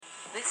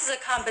This is a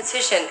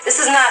competition. This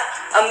is not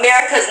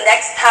America's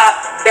Next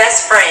Top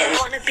Best Friend.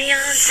 Wanna be on?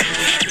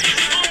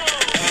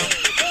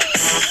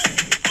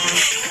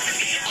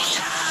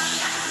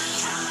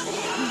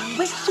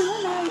 Wish you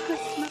a Merry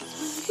Christmas.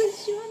 We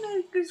wish you a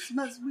Merry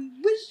Christmas. We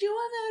wish you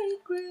a Merry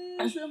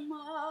Christmas. Is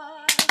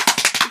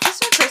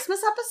this our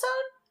Christmas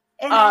episode?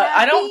 And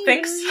I don't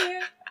think New so.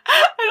 Year?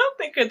 I don't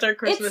think it's our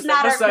Christmas It's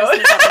not episode. our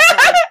Christmas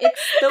episode.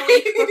 It's the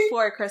week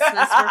before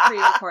Christmas. We're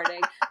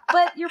pre-recording.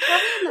 But you're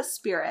probably in the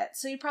spirit,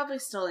 so you probably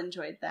still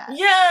enjoyed that.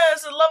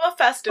 Yes, I love a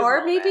festive Or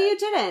moment. maybe you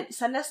didn't.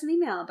 Send us an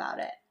email about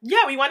it.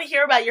 Yeah, we want to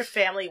hear about your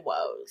family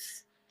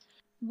woes.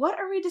 What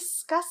are we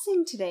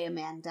discussing today,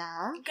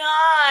 Amanda?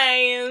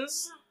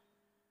 Guys,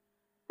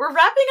 we're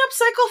wrapping up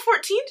Cycle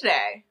 14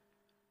 today.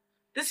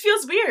 This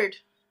feels weird.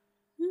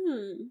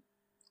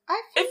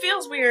 It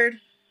feels weird.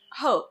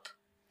 Hope.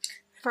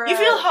 For You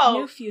feel a hope.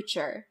 new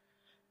future.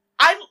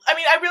 I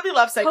mean, I really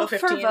love Cycle Hope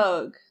 15. for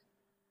Vogue.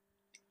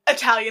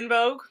 Italian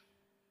Vogue.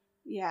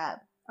 Yeah,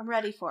 I'm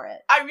ready for it.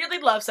 I really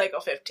love Cycle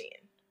 15.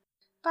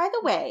 By the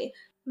way,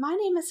 my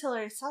name is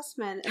Hillary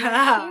Sussman, and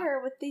I'm here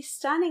with the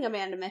stunning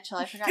Amanda Mitchell.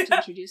 I forgot to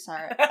introduce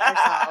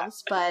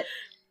ourselves, but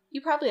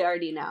you probably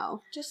already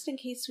know, just in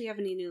case we have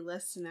any new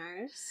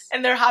listeners.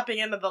 And they're hopping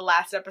into the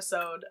last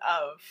episode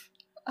of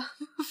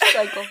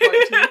Cycle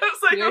 14.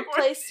 Cycle Weird 14.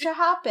 place to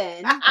hop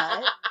in,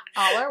 but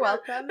all are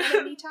welcome at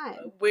any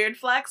time. Weird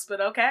flex, but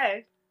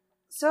okay.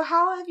 So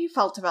how have you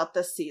felt about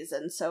this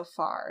season so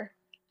far?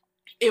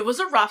 It was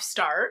a rough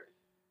start.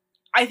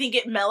 I think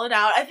it mellowed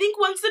out. I think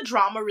once the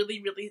drama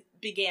really, really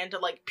began to,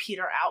 like,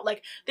 peter out,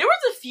 like, there was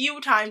a few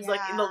times,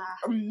 like, in the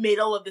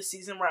middle of the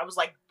season where I was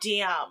like,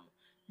 damn,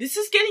 this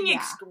is getting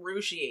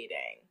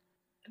excruciating.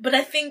 But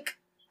I think,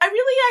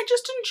 I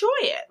just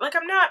enjoy it. Like,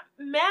 I'm not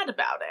mad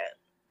about it.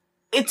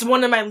 It's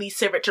one of my least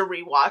favorite to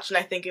rewatch, and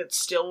I think it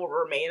still will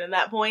remain in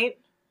that point.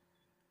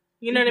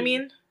 You know what I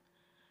mean?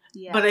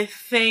 Yeah. But I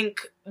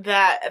think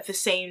that at the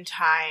same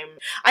time,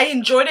 I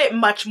enjoyed it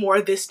much more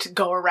this to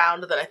go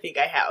around than I think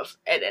I have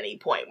at any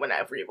point when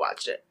I've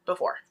rewatched it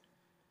before.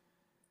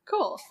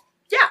 Cool.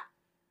 Yeah.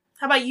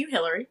 How about you,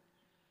 Hillary?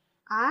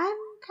 I'm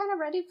kind of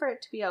ready for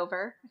it to be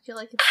over. I feel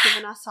like it's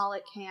given us all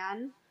it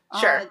can.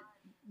 Sure.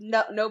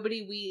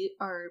 Nobody we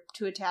are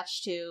too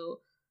attached to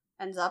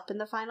ends up in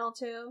the final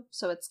two,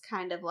 so it's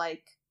kind of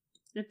like,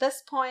 at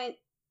this point,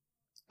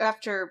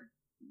 after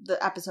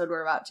the episode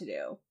we're about to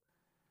do,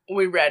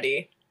 We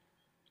ready.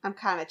 I'm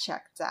kind of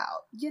checked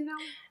out, you know?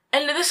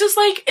 And this is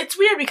like, it's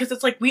weird because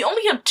it's like, we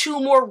only have 2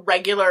 more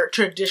regular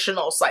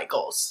traditional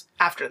cycles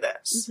after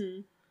this.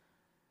 Mm-hmm.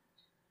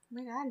 Oh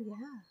my god,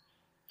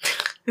 yeah.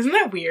 Isn't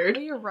that weird?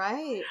 Oh, you're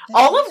right.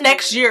 All of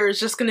next year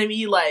is just gonna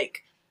be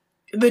like,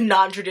 the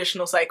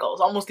non-traditional cycles,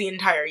 almost the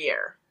entire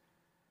year.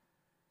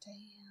 Damn.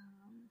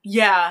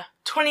 Yeah.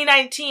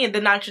 2019,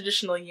 the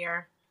non-traditional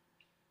year.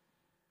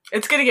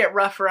 It's gonna get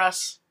rough for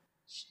us.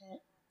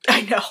 Shit.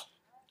 I know.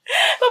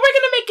 But we're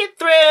gonna make it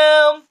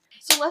through.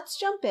 So let's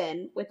jump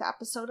in with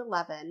episode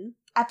 11.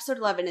 Episode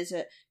 11 is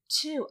a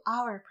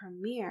 2-hour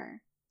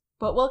premiere,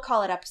 but we'll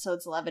call it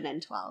episodes 11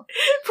 and 12.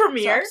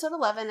 Premiere. So episode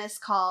 11 is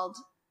called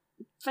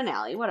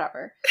finale,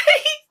 whatever.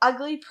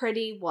 Ugly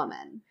Pretty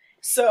Woman.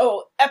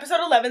 So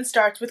episode 11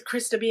 starts with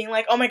Krista being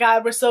like, oh my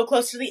god, we're so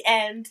close to the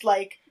end.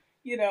 Like,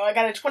 you know, I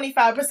got a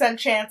 25%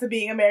 chance of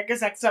being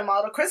America's Next Top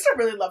Model. Krista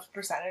really loves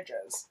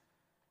percentages.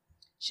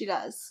 She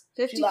does.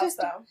 50-50. She loves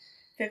them.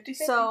 50-50.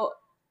 So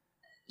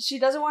she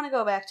doesn't want to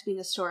go back to being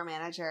a store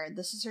manager.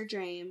 This is her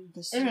dream.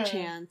 This is her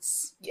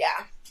chance.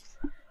 Yeah.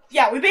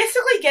 Yeah, we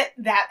basically get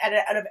that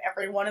out of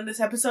everyone in this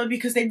episode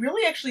because they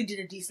really actually did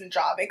a decent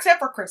job, except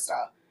for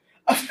Krista,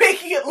 of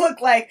making it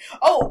look like,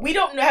 oh, we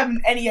don't have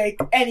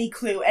any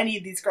clue any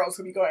of these girls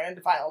could be going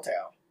into Final 2.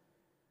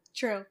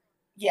 True.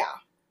 Yeah.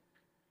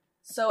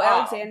 So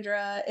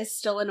Alexandra is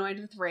still annoyed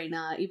with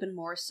Raina, even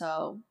more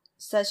so.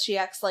 Says she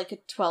acts like a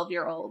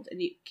 12-year-old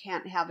and you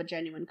can't have a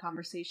genuine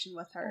conversation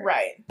with her.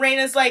 Right.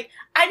 Raina's like,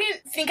 I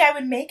didn't think I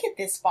would make it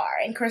this far.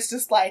 And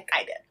Krista's like,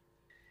 I did.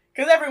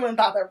 Because everyone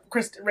thought that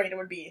Raina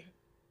would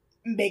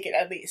make it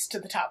at least to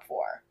the top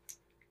 4.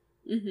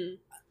 Mm-hmm.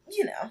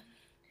 You know.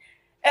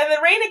 And then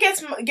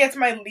Raina gets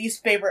my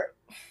least favorite.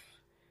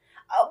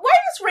 Why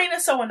is Raina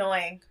so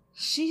annoying?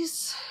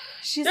 She's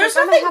There's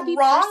like, I'm a nothing happy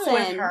wrong person.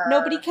 with her.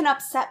 Nobody can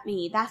upset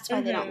me. That's why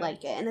they don't Mhm.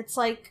 like it. And it's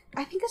like,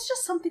 I think it's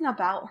just something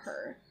about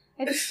her.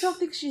 I just don't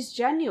think she's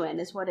genuine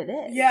is what it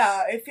is.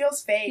 Yeah, it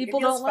feels fake. People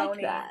it feels don't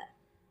phony. like that.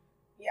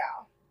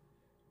 Yeah.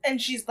 And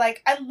she's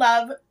like,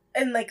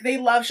 they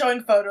love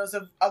showing photos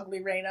of ugly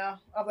Raina,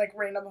 of like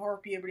Raina before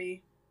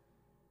puberty.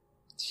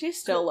 She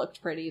still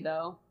looked pretty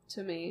though,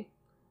 to me.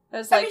 I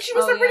was I like, mean, she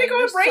was a pretty you good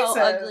were with braces.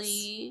 so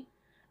ugly.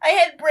 I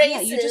had braces.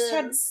 Yeah, you just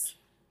had...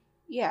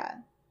 Yeah.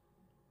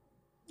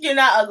 You're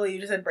not ugly, you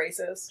just had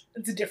braces.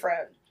 It's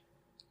different.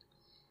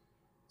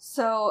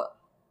 So,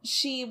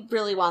 she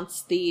really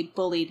wants the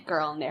bullied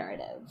girl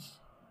narrative.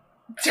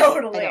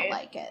 Totally. I don't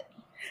like it.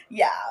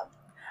 Yeah.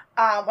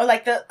 Or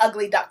like the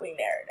ugly duckling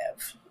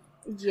narrative.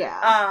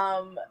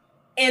 Yeah.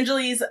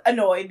 Anjali's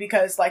annoyed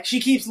because, like,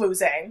 she keeps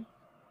losing.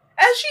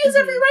 As she has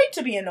every right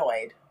to be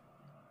annoyed.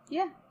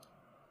 Yeah.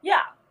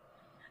 Yeah.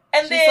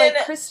 And she's then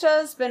like,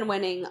 Krista's been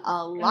winning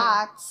a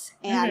lot,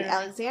 and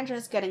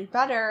Alexandra's getting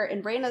better,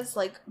 and Raina's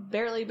like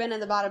barely been in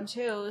the bottom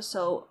 2,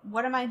 so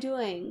what am I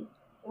doing?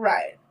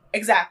 Right.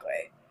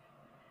 Exactly.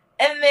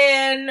 And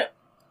then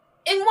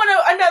in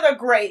another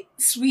great,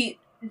 sweet,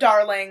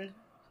 darling,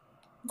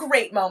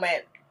 great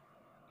moment,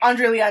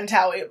 Andre Leon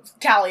Talley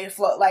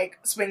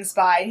swings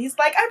by, and he's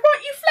like, I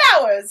brought you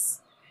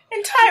flowers!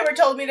 And Tyra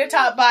told me to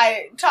stop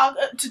by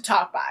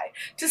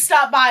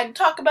and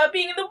talk about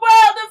being in the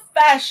world of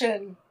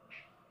fashion.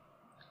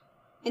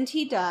 And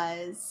he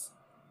does.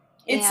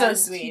 It's so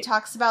sweet. He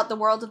talks about the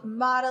world of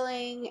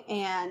modeling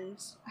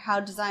and how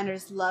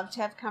designers love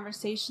to have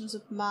conversations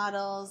with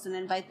models and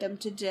invite them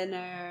to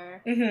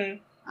dinner.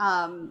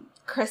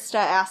 Krista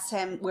asks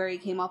him where he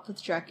came up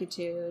with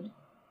Drecitude.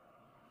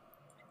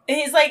 And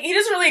he's like, he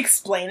doesn't really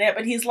explain it,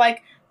 but he's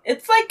like,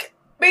 it's like,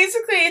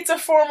 basically it's a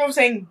form of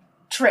saying,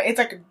 it's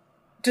like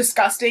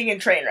disgusting and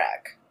train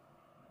wreck.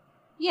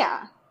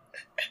 Yeah.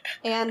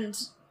 And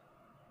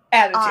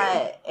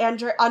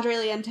attitude. Andre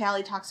Leon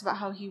Talley talks about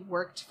how he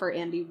worked for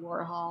Andy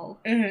Warhol.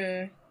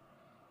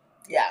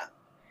 Yeah.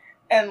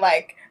 And,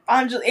 like,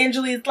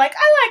 Angelique's like,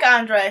 I like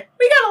Andre.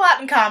 We got a lot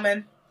in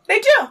common. They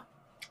do.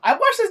 I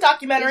watched this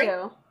documentary. They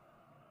do.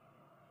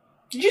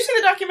 Did you see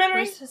the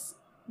documentary?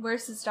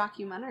 Where's his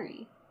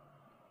documentary?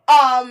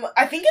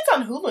 I think it's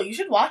on Hulu. You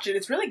should watch it.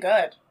 It's really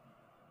good.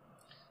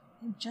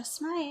 I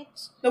just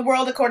might. The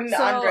World According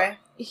to Andre.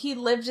 He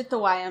lived at the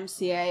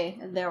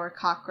YMCA, and there were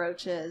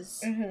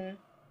cockroaches.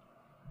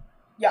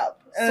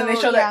 Yup. And then they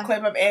show that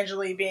clip of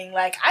Angelique being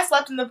like, I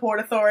slept in the Port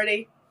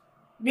Authority.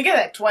 You get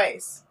that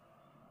twice.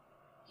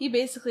 He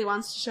basically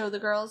wants to show the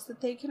girls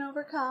that they can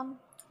overcome.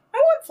 I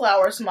want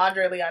flowers from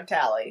Andre Leon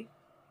Talley.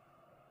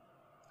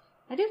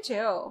 I do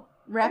too.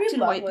 Wrapped in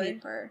white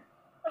paper.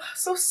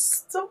 Oh,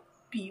 so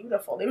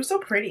beautiful. They were so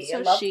pretty. So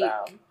I love chic.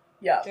 them.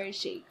 Yeah. Very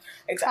chic.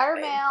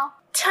 Exactly. Caramel.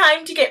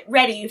 Time to get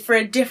ready for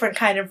a different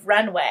kind of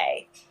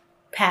runway.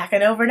 Pack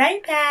an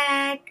overnight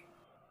pack.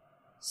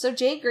 So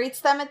Jay greets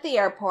them at the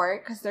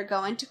airport because they're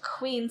going to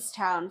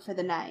Queenstown for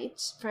the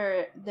night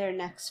for their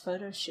next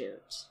photo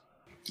shoot.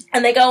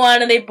 And they go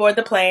on and they board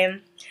the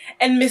plane.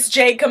 And Miss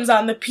J comes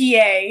on the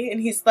PA and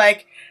he's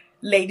like,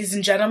 ladies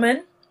and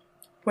gentlemen,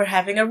 we're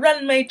having a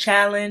runway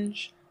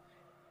challenge.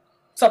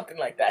 Something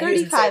like that.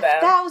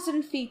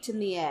 35,000 feet in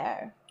the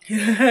air.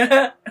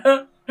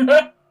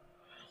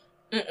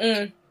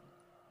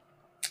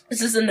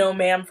 This is a no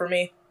ma'am for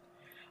me.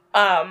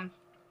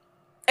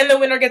 And the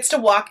winner gets to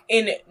walk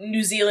in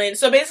New Zealand.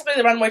 So basically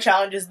the runway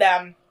challenge is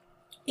them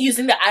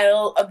using the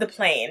aisle of the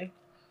plane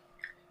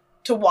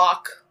to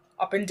walk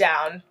up and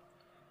down.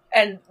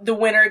 And the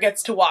winner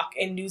gets to walk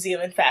in New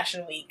Zealand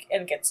Fashion Week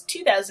and gets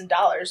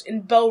 $2,000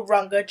 in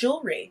Bouranga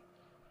jewelry.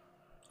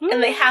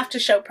 And they have to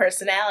show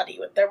personality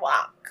with their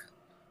walk.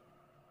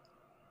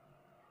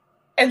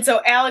 And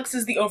so Alex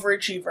is the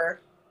overachiever.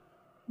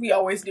 We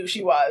always knew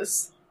she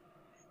was.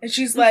 And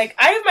she's like,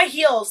 I have my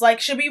heels. Like,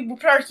 should we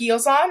put our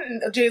heels on?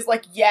 And Jay's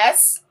like,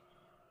 yes.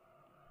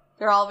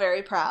 They're all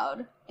very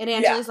proud. And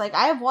Angela's like,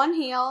 I have one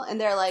heel. And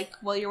they're like,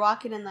 well, you're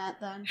walking in that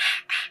then.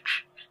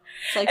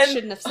 It's like,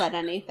 shouldn't have said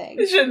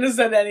anything. Shouldn't have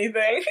said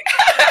anything.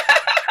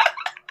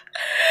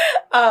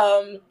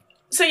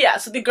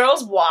 So the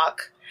girls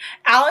walk.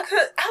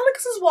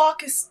 Alex's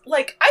walk is,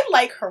 like, I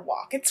like her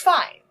walk. It's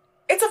fine.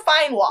 It's a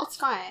fine walk. It's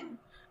fine.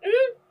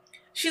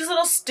 She's a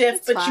little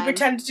stiff, but she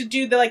pretended to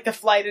do the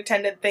flight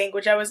attendant thing,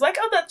 which I was like,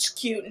 oh, that's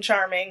cute and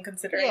charming,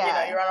 considering,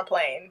 you're on a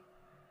plane.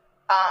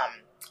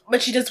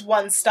 But she does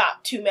one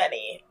stop too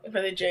many,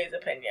 for the Jay's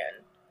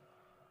opinion.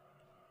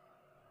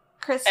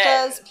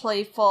 Krista's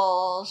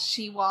playful.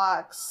 She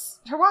walks.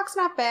 Her walk's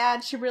not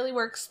bad. She really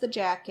works the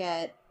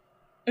jacket.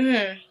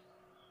 Miss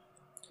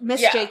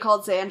J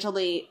calls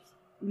Angelique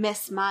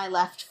Miss My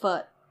Left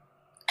Foot.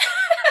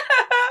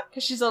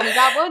 Because she's only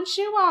got one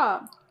shoe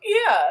on.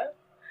 Yeah.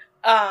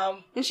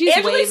 And she's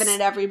waving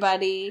at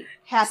everybody.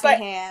 Happy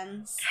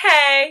hands.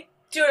 Hey,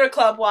 doing her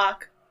club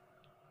walk.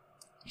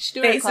 She's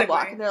doing a club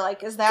walk. And they're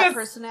like, is that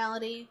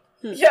personality?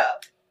 Yeah.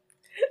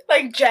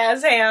 Like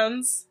jazz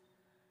hands.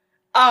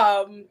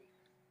 Raina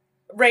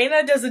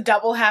does a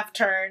double half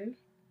turn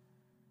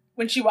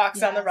when she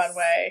walks down the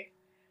runway.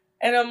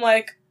 And I'm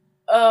like,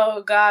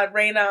 oh god,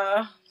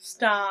 Raina,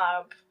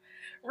 stop.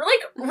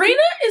 Like, Raina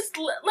is,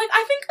 like,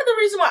 I think the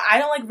reason why I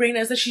don't like Raina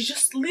is that she's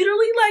just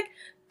literally, like,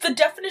 the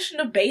definition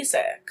of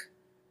basic.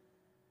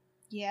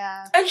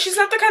 Yeah. And she's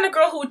not the kind of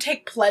girl who would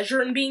take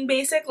pleasure in being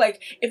basic.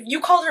 Like, if you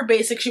called her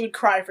basic, she would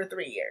cry for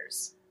 3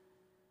 years.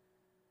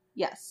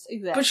 Yes,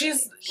 exactly. But she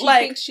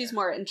thinks she's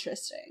more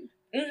interesting.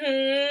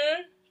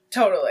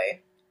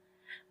 Totally.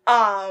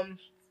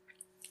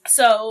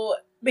 So,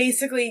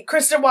 basically,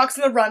 Krista walks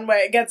on the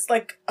runway, gets,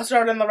 like,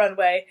 started on the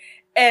runway,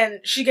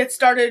 and she's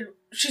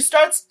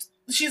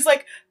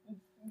like,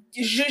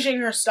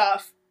 zhuzhing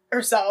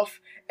herself,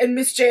 and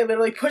Miss J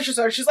literally pushes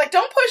her. She's like,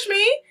 don't push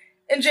me!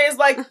 And Jay's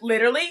like,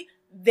 literally,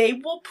 they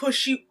will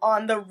push you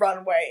on the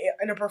runway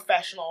in a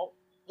professional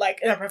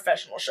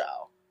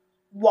show.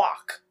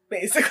 Walk,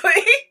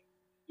 basically.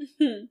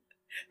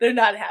 They're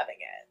not having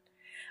it.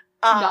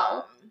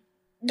 No.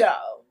 No.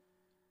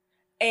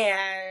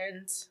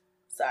 And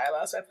sorry, I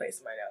lost my place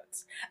in my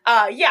notes.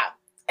 Yeah.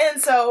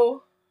 And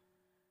so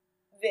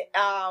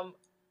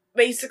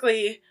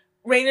basically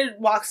Raina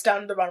walks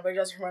down the runway,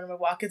 does her runway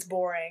walk, it's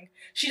boring.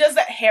 She does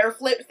that hair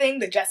flip thing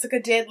that Jessica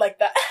did, like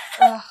that.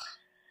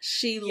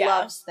 She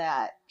loves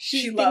that.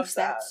 She thinks loves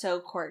that's so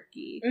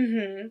quirky.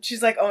 Mm-hmm.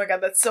 She's like, oh my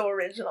god, that's so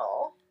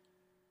original.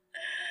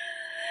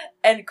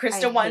 And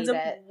Krista winds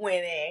up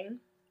winning.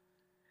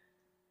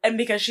 And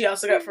because she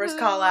also got first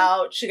call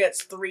out, she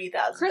gets $3,000.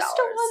 Krista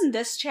won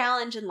this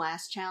challenge and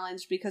last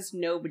challenge because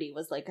nobody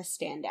was like a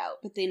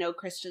standout. But they know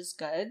Krista's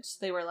good, so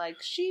they were like,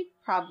 she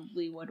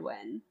probably would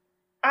win.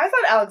 I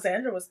thought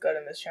Alexandra was good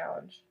in this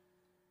challenge.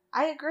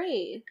 I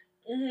agree.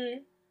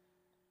 Mm-hmm.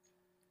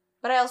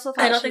 But I also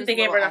thought I don't think they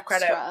gave her enough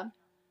credit. But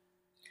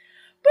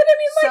I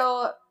mean,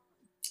 like,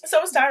 so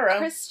was Tyra.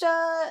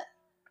 Krista.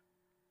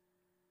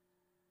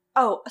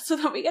 Oh, so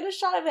then we get a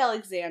shot of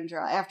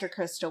Alexandra after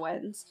Krista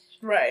wins.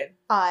 Right.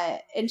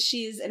 And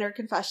she's in her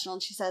confessional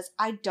and she says,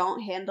 I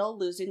don't handle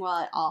losing well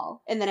at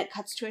all. And then it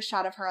cuts to a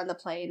shot of her on the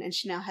plane and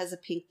she now has a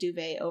pink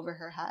duvet over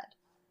her head.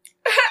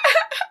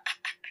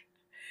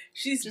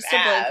 She's just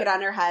mad. A blanket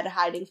on her head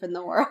hiding from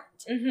the world.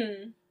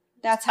 Mm-hmm.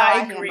 That's how I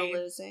handle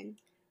losing.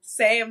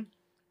 Same.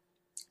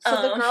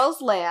 So the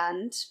girls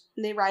land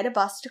and they ride a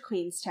bus to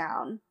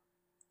Queenstown.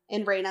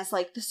 And Raina's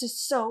like, this is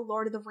so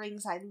Lord of the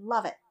Rings. I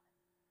love it.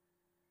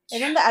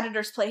 And then the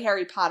editors play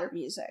Harry Potter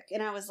music.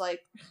 And I was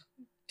like,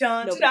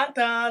 nobody gets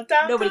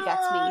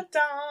me.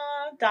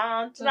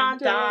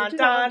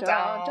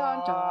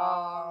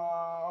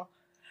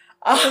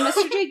 So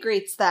Mr. J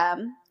greets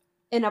them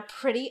in a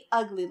pretty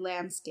ugly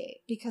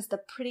landscape. Because the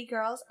pretty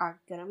girls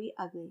aren't going to be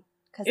ugly.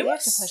 Because they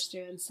have to push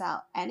through and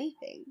sell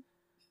anything.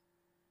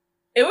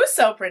 It was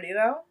so pretty,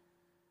 though.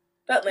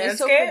 That landscape. It was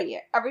so pretty.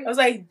 I was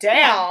like, damn.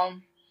 Yeah.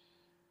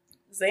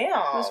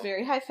 Damn. It was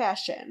very high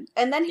fashion.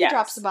 And then he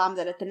drops the bomb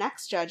that at the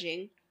next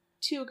judging,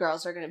 2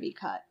 girls are going to be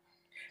cut.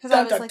 Because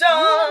I was like, why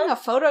are we having a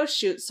photo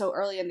shoot so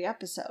early in the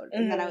episode?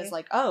 And then I was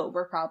like, oh,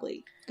 we're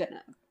probably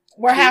gonna...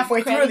 We're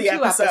halfway through the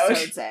episode. 2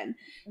 episodes in.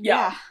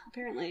 Yeah,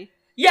 apparently.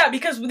 Yeah,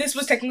 because this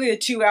was technically a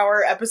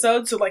 2-hour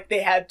episode, so, like,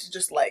 they had to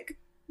just, like,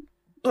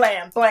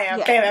 blam, blam,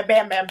 bam,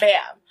 bam, bam,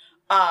 bam.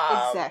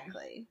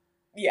 Exactly.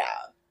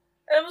 Yeah.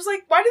 And it was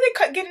like, why did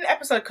they get an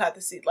episode cut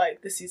this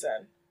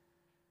season?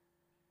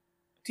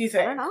 Do you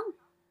think? I don't know.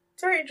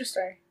 It's very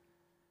interesting.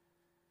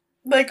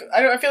 Like,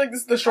 I feel like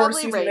this is the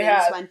shortest season they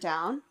had. Went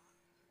down.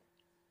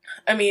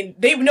 I mean,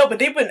 they've been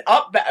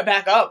up,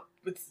 back up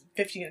with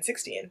 15 and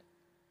 16.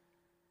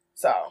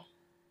 So,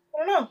 I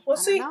don't know. We'll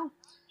see.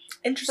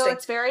 Interesting. So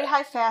it's very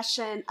high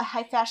fashion, a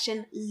high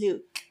fashion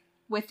look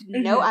with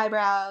no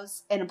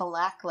eyebrows and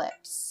black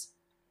lips.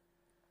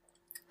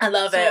 I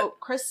love it. So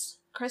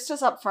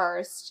Krista's up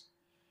first,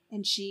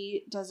 and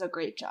she does a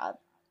great job.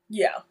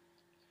 Yeah.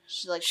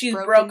 She's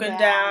broken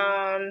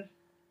down.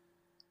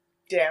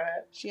 Damn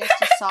it. She has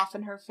to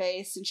soften her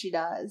face, and she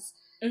does.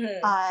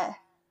 Mm-hmm.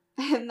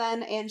 And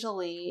then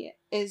Angelique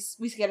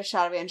we get a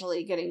shot of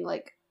Angelique getting,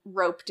 like,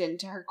 roped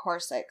into her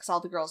corset, because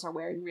all the girls are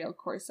wearing real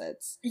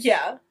corsets.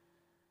 Yeah.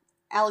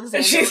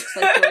 Alexandra looks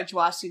like George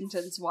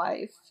Washington's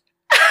wife.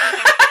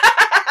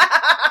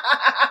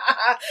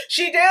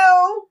 She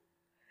do.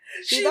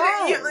 She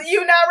does.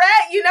 You not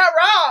right. You not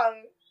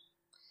wrong.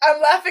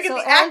 I'm laughing at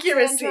the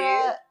accuracy.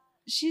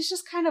 She's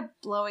just kind of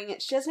blowing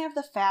it. She doesn't have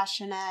the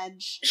fashion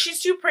edge.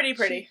 She's too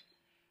pretty.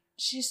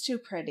 She's too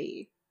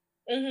pretty.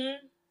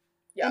 Mm-hmm.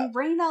 Yeah. And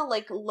Raina,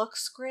 like,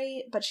 looks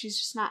great, but she's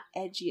just not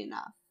edgy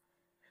enough.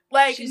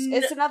 Like,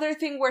 it's another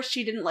thing where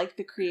she didn't like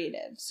the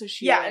creative, so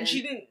she and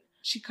she didn't.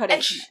 She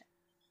couldn't commit.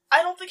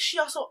 I don't think she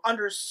also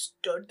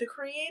understood the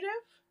creative.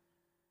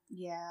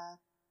 Yeah.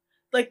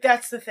 Like,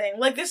 that's the thing.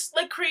 Like, this,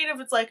 like, creative,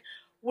 it's like,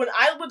 when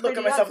I would look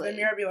at myself in the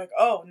mirror and be like,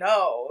 oh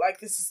no, like,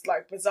 this is,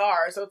 like,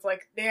 bizarre. So it's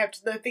like, they're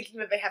thinking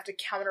that they have to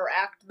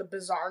counteract the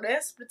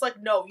bizarreness, but it's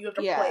like, no, you have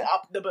to play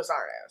up the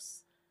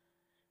bizarreness.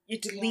 You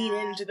have to lean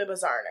into the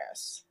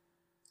bizarreness.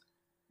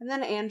 And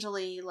then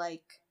Angelique,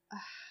 like,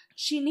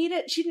 she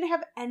didn't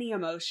have any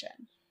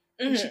emotion.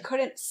 Mm-hmm. And she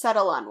couldn't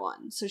settle on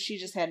one, so she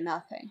just had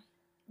nothing.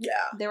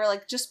 Yeah. They were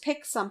like, just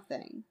pick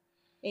something.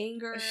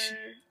 Anger,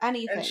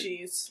 anything. And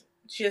she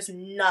has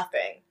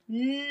nothing.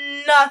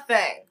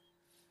 Nothing.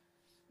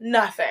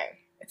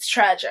 It's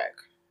tragic.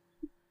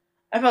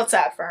 I felt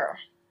sad for her.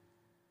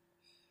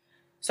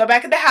 So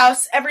back at the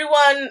house,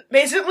 everyone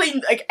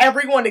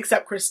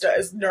except Krista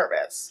is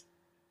nervous.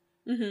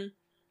 Mm-hmm.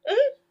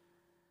 Mm-hmm.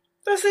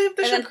 And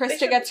then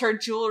Krista gets her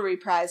jewelry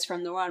prize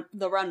from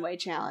the runway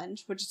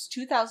challenge, which is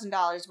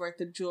 $2,000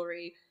 worth of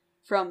jewelry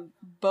from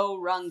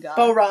Borunga.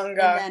 And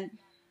then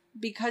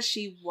because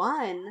she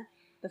won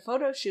the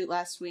photo shoot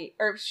last week,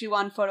 or she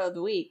won photo of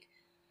the week,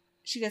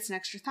 she gets an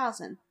extra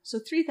 $1,000. So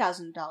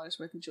 $3,000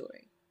 worth of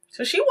jewelry.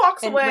 So she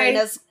walks away.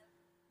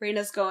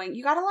 Raina's going,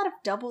 you got a lot of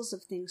doubles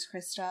of things,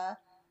 Krista.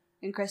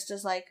 And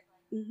Krista's like,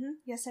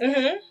 yes I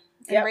do.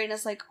 And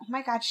Raina's like, oh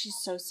my god, she's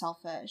so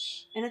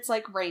selfish. And it's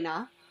like,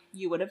 Raina,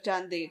 you would have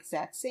done the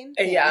exact same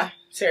thing. Yeah,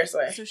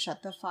 seriously. So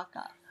shut the fuck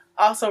up.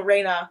 Also,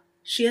 Raina,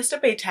 she has to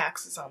pay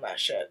taxes on that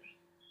shit.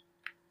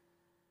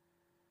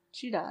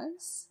 She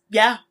does?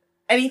 Yeah.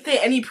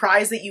 Any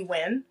prize that you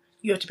win,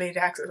 you have to pay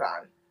taxes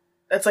on.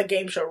 That's like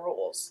game show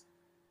rules.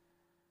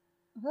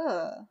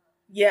 Ugh.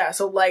 Yeah,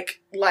 so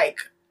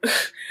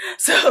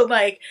so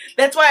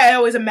that's why I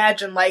always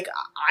imagine, like,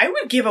 I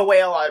would give away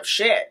a lot of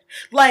shit.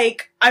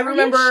 Like, I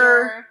remember... Are you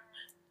sure?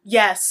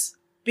 Yes,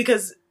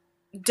 because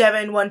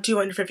Devin won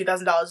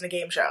 $250,000 in a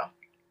game show.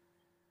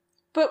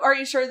 But are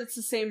you sure that's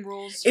the same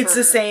rules? It's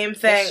the same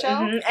thing. Show?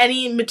 Mm-hmm.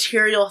 Any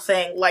material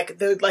thing,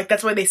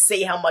 that's why they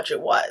say how much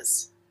it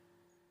was.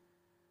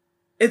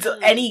 It's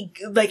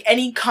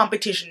any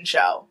competition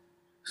show.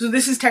 So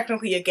this is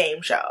technically a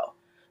game show.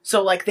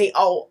 So, like,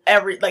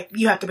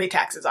 you have to pay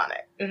taxes on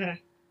it. Mm-hmm.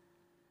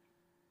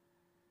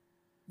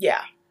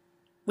 Yeah.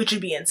 Which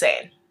would be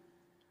insane.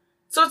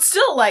 So it's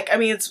still, like, I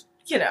mean, it's,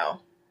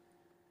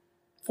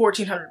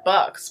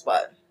 $1,400,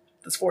 but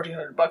that's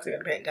 $1,400 you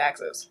gotta pay in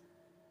taxes.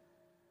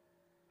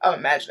 I'm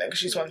imagining, because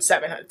she's won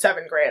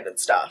 $7,000 and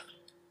stuff.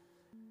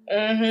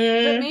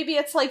 Mm-hmm. But maybe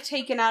it's, like,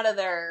 taken out of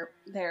their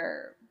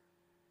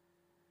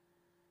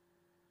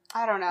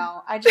I don't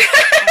know. I don't.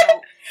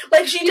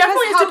 Like, she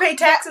definitely has to pay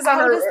taxes on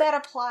her... How does that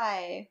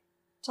apply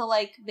to,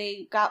 like,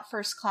 they got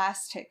first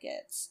class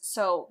tickets?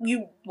 So,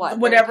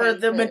 whatever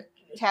the...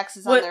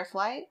 taxes on their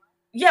flight?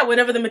 Yeah,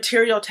 whatever the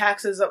material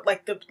taxes of,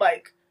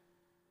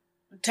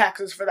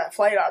 taxes for that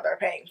flight are they're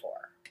paying for.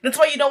 That's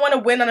why you don't want to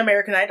win on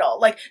American Idol.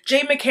 Like,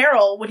 Jay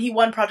McCarroll, when he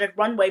won Project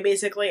Runway,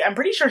 basically, I'm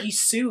pretty sure he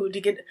sued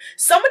to get...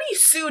 Somebody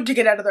sued to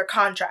get out of their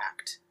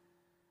contract.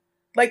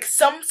 Like,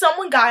 some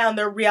guy on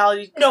their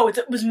reality... No, it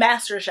was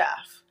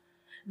MasterChef.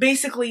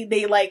 Basically,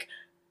 they,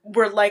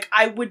 were like,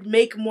 I would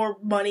make more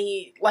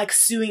money,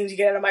 suing to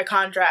get out of my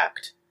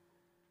contract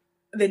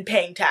than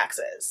paying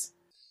taxes.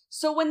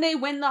 So when they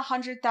win the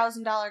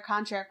 $100,000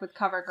 contract with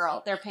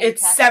CoverGirl, they're paying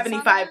taxes It's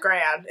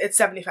 $75,000. It's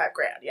 $75,000,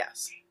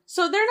 yes.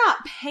 So they're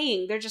not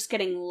paying, they're just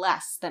getting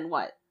less than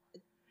what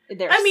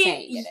they're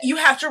saying it is. You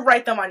have to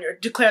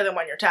declare them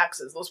on your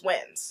taxes, those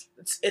wins.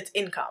 It's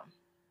income.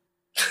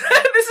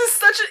 This is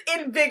such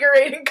an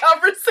invigorating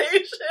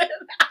conversation.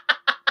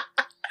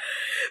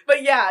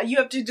 But yeah, you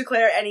have to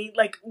declare any,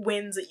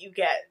 wins that you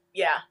get.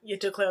 Yeah, you have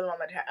to declare them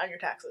on your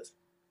taxes.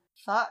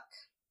 Fuck.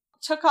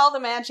 Took all the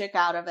magic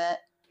out of it.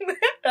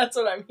 That's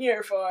what I'm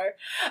here for.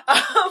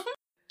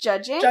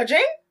 Judging?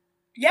 Judging?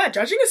 Yeah,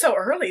 judging is so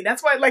early.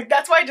 That's why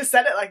I just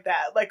said it like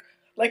that.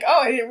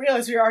 Oh, I didn't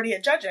realize we were already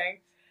at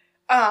judging.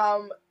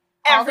 All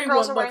the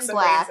girls are wearing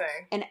black,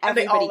 amazing. and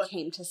everybody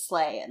came to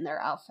slay in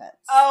their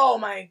outfits. Oh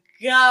my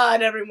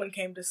god, everyone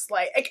came to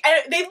slay.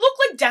 They look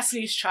like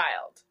Destiny's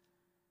Child.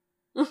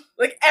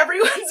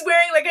 Everyone's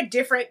wearing,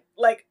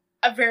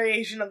 a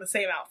variation of the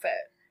same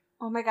outfit.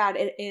 Oh my god,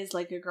 it is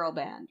like a girl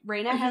band.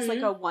 Raina has,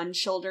 a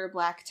one-shoulder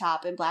black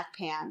top and black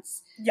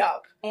pants.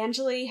 Yup.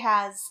 Angeli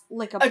has, a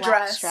black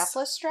dress.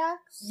 strapless dress?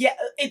 Yeah,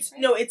 it's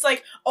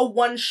a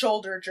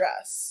one-shoulder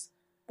dress.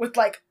 With,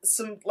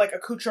 some,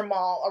 accoutrement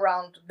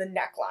around the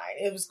neckline.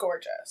 It was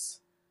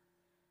gorgeous.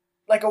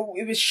 It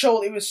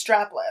was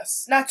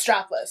strapless. Not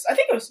strapless. I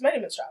think might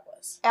have been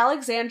strapless.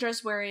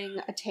 Alexandra's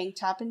wearing a tank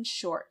top and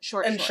shorts.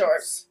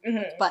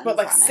 Mm-hmm. Buttons but,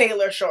 on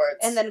sailor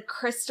shorts. And then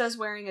Krista's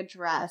wearing a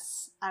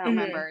dress. I don't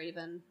remember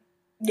even.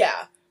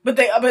 Yeah. But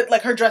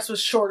her dress was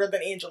shorter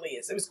than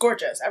Angeli's. It was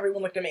gorgeous.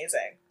 Everyone looked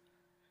amazing.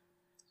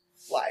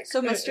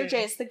 So Mr.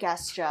 J is the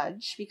guest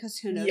judge, because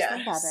who knows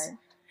them better?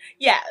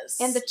 Yes.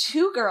 And the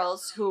two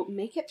girls who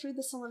make it through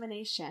this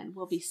elimination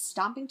will be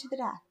stomping to the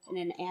death in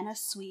an Anna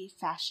Sui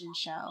fashion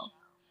show.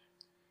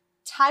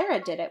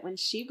 Tyra did it when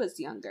she was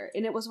younger,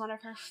 and it was one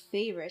of her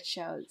favorite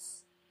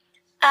shows.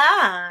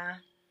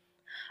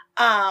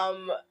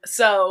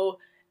 So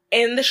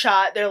in the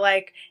shot, they're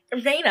like,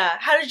 Raina,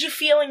 how did you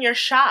feel in your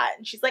shot?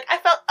 And she's like, I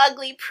felt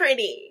ugly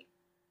pretty.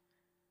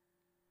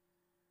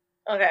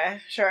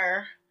 Okay,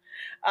 sure.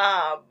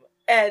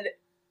 And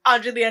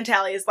Andre Leon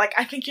Talley is like,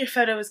 I think your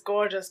photo is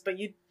gorgeous, but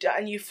you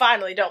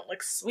finally don't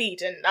look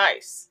sweet and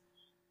nice.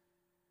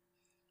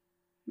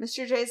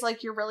 Mr. J's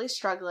like, you're really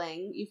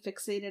struggling. You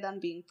fixated on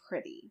being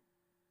pretty.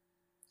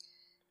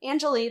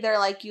 Angeli, they're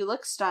like, you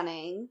look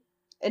stunning.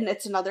 And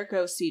it's another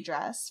go-see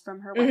dress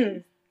from her wedding. Mm-hmm.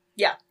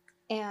 Yeah.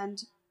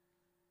 And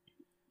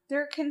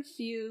they're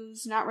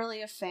confused, not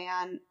really a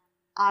fan.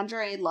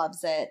 Andre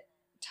loves it.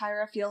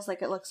 Tyra feels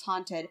like it looks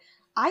haunted.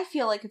 I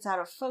feel like it's out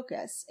of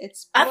focus.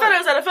 It's blurry. I thought it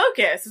was out of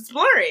focus. It's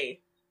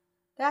blurry.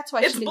 That's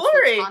why she thinks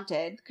it's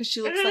haunted. Because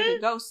she looks like a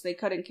ghost they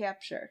couldn't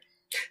capture.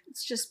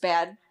 It's just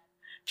bad.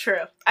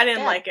 True. I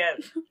didn't like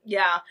it.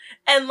 Yeah.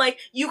 And,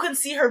 you can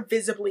see her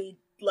visibly,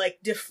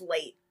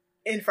 deflate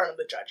in front of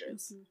the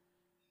judges. Mm-hmm.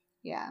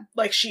 Yeah.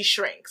 She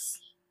shrinks.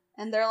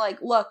 And they're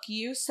like, look,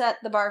 you set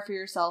the bar for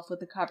yourself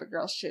with the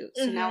CoverGirl shoot.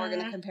 So now we're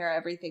going to compare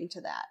everything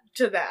to that.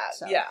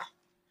 Yeah.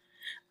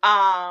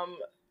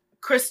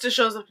 Krista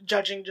shows up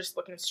judging just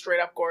looking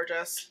straight up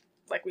gorgeous,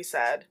 like we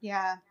said.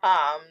 Yeah.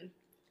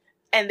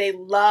 And they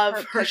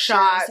love her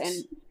shots.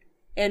 And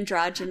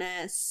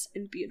androgynous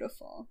and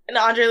beautiful. And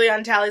Andre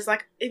Leon Talley's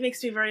like, it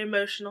makes me very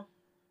emotional.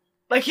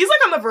 Like, he's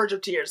like on the verge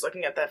of tears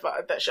looking at that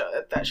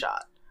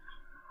shot.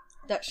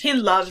 He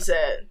loves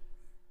it.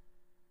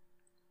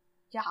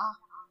 Yeah.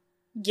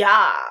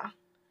 Yeah.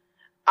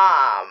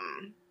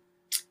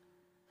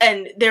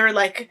 And they were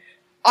like,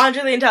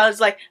 Andre Leon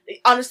Talley's like,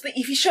 honestly,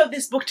 if you showed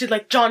this book to,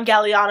 like, John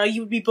Galliano,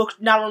 you would be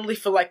booked not only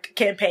for, like,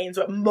 campaigns,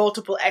 but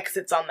multiple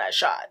exits on that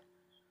shot.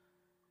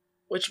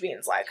 Which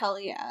means, like, hell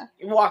yeah,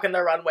 walking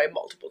the runway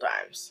multiple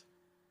times.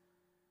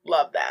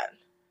 Love that.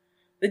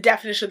 The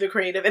definition of the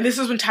creative. And this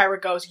is when Tyra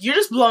goes, you're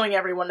just blowing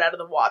everyone out of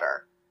the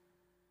water.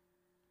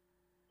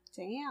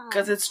 Damn.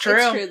 Because it's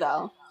true. It's true,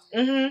 though.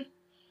 Mm-hmm.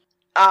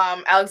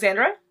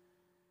 Alexandra?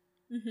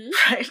 Mm-hmm.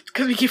 Right?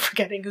 Because we keep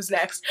forgetting who's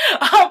next.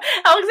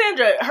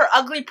 Alexandra, her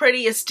ugly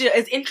pretty is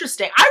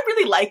interesting. I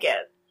really like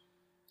it.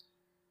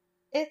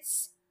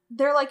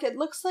 They're like, it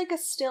looks like a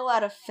still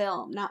out of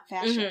film, not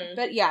fashion. Mm-hmm.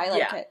 But yeah, I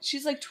like it.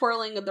 She's like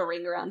twirling the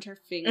ring around her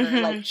finger,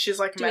 like she's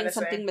like doing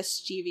menacing. something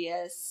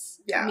mischievous,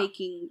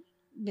 making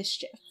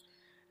mischief.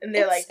 And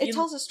they're like, it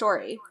tells a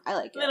story. I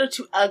like it. A little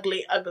too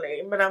ugly,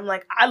 but I'm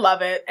like, I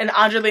love it. And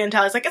Andre Leon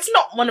Talley's like, it's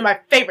not one of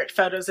my favorite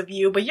photos of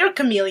you, but you're a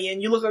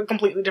chameleon. You look like a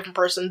completely different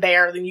person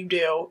there than you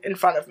do in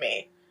front of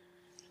me.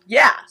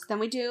 Yeah. So then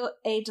we do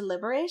a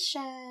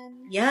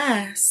deliberation.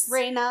 Yes.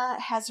 Raina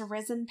has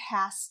risen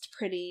past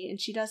pretty, and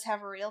she does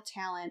have a real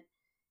talent.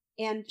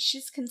 And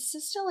she's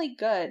consistently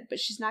good, but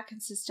she's not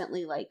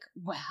consistently like,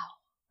 wow,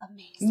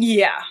 amazing.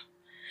 Yeah.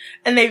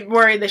 And they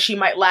worry that she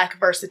might lack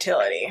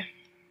versatility.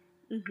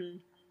 Mm-hmm.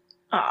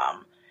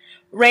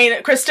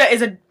 Krista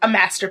is a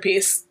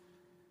masterpiece.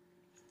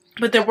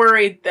 But they're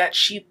worried that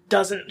she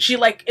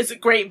is a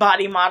great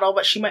body model,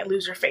 but she might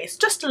lose her face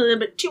just a little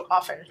bit too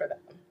often for them.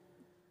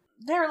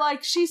 They're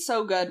like, she's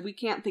so good, we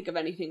can't think of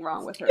anything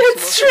wrong with her.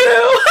 It's so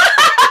true!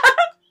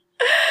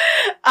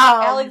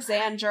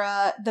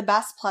 Alexandra, the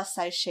best plus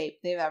size shape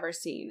they've ever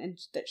seen, and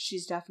that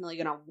she's definitely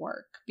gonna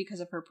work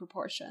because of her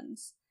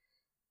proportions.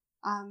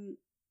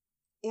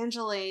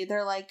 Angeli,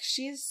 they're like,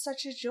 she's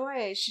such a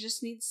joy. She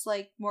just needs,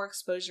 like, more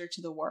exposure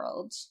to the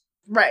world.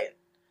 Right.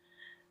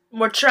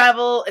 More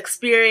travel,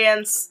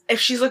 experience.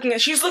 If she's looking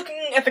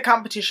at the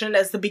competition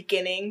as the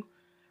beginning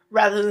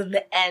rather than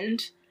the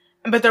end.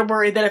 But they're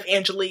worried that if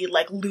Angeli,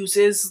 like,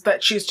 loses,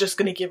 that she's just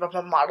gonna give up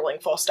on modeling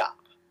full stop.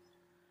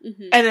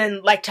 Mm-hmm. And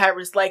then, like,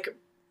 Tyra's like,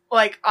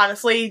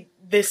 honestly,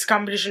 this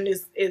competition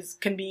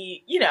can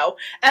be, you know,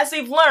 as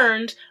they've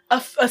learned,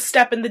 a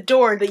step in the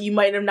door that you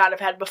might not have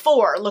had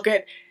before. Look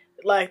at,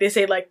 like, they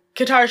say, like,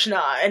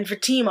 Katarzyna and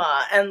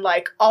Fatima and,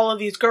 like, all of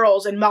these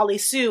girls and Molly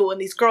Sue and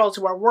these girls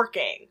who are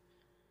working.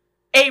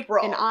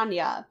 April. And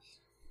Anya.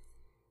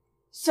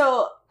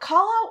 So,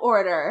 call out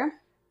order.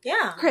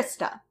 Yeah.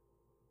 Krista.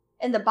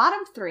 And the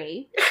bottom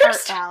three are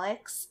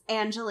Alex,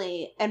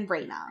 Angeli, and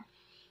Raina.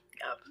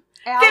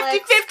 Yep.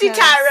 50-50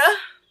 Tyra.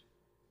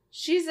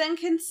 She's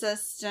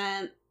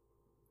inconsistent.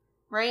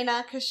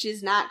 Raina, because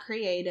she's not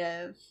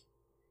creative.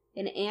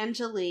 And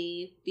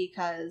Angeli,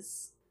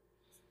 because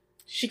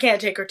she can't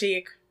take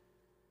critique.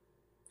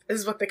 This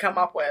is what they come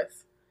up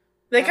with.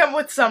 They come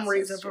with some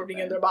reason for being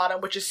in their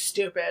bottom, which is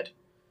stupid.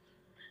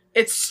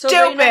 It's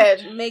stupid!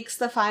 So Raina makes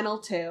the final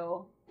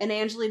two, and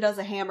Angeli does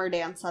a hammer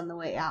dance on the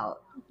way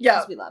out. Yeah.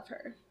 Because we love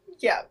her.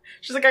 Yeah.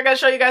 She's like, I gotta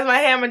show you guys my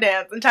hammer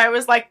dance. And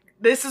Tyra's like,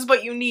 this is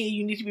what you need.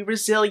 You need to be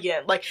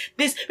resilient. Like,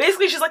 this,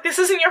 basically she's like, this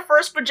isn't your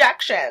first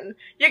projection.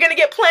 You're gonna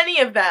get plenty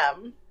of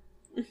them.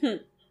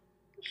 Mm-hmm.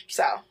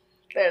 So,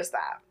 there's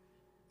that.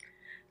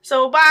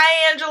 So,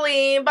 bye,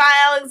 Angeli. Bye,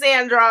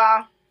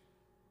 Alexandra.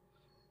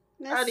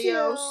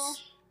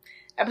 Adios.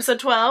 Episode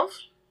 12?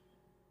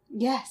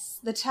 Yes,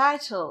 the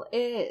title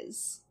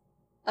is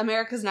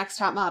America's Next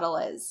Top Model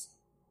is.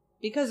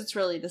 Because it's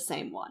really the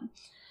same one.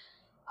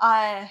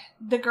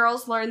 The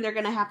girls learn they're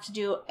going to have to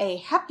do a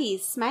happy,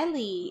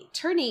 smiley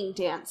turning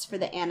dance for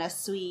the Anna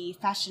Sui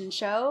fashion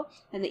show.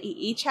 And they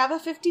each have a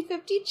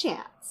 50-50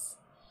 chance.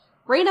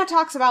 Raina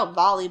talks about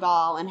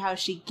volleyball and how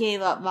she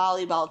gave up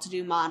volleyball to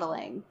do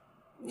modeling.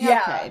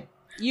 Yeah. Okay.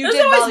 You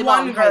did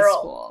volleyball in high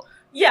school.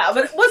 Yeah,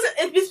 but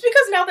it's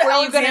because now that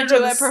Were you going to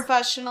do it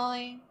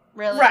professionally?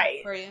 Really?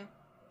 Right. Were you?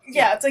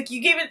 Yeah, it's like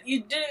you did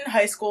it in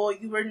high school,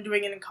 you weren't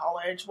doing it in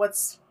college.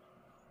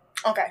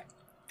 Okay.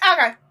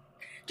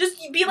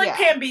 Just be like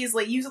Pam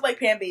Beesly. Use it like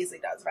Pam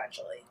Beesly does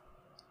eventually.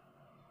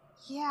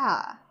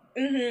 Yeah.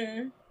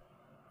 Mm-hmm.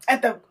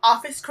 At the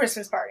office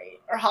Christmas party,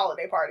 or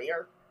holiday party,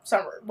 or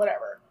summer,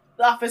 whatever.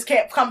 The office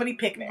company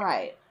picnic.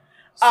 Right.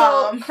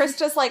 So,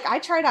 Krista's like, I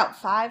tried out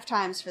 5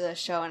 times for this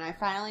show, and I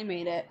finally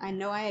made it. I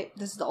know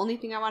this is the only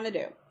thing I want to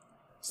do.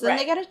 So then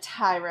they get a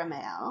Tyra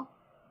mail.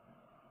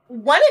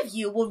 One of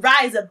you will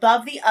rise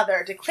above the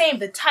other to claim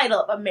the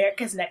title of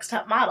America's Next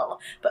Top Model.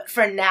 But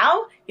for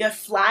now, you're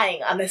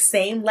flying on the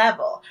same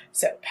level.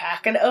 So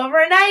pack an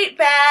overnight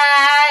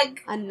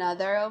bag.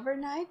 Another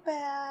overnight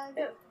bag.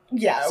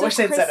 Yeah, I wish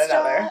they'd said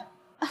another.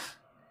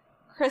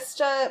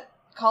 Krista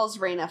calls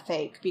Raina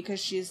fake because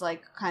she's,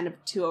 like, kind of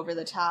too over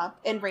the top.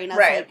 And Raina's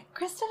like,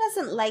 Krista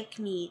doesn't like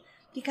me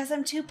because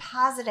I'm too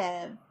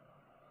positive.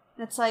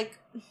 And it's like...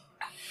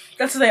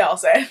 That's what they all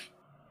say.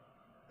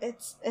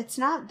 It's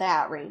not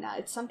that, Raina.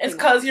 It's something It's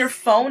because else. you're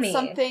phony.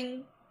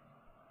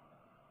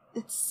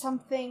 It's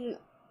something...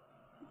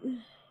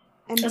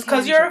 It's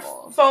because you're a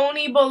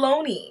phony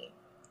baloney.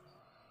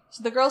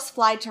 So the girls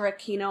fly to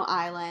Rakino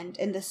Island,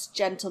 and this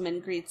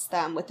gentleman greets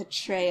them with a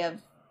tray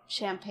of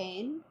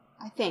champagne,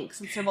 I think,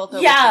 since they're both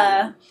over.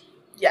 Yeah.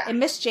 And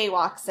Miss J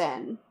walks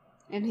in,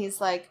 and he's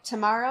like,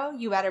 tomorrow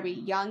you better be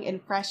young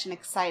and fresh and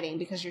exciting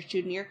because you're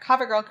shooting your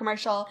CoverGirl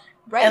commercial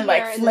right and,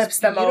 here like, in flips this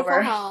them beautiful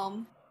over.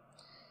 home.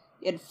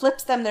 It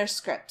flips them their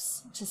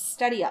scripts to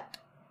study up.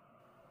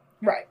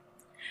 Right.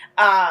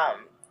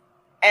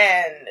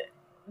 And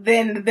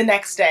then the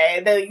next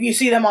day, you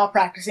see them all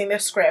practicing their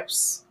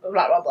scripts,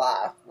 blah, blah,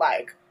 blah.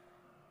 Like,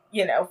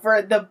 you know,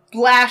 for the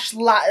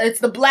it's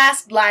the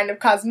Blast line of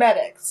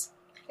cosmetics.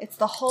 It's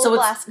the whole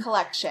Blast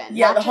collection.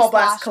 Yeah, the whole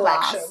Blast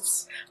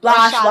collections.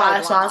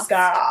 Blast,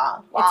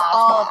 mascara. It's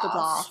all of the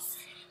Blast.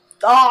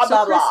 All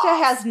so the Krista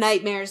Blast. has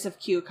nightmares of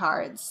cue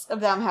cards,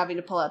 of them having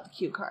to pull out the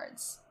cue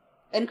cards.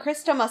 And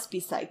Krista must be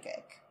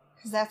psychic.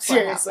 Because that's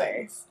what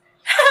happens.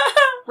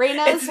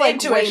 Raina is like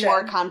intuition. Way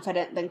more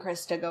confident than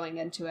Krista going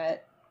into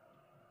it.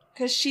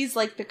 Because she's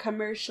like the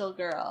commercial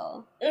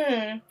girl.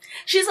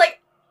 She's like,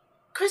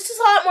 Krista's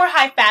a lot more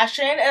high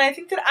fashion, and I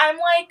think that I'm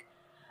like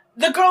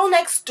the girl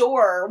next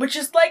door, which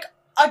is like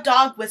a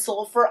dog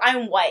whistle for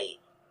I'm white.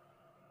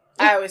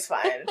 I always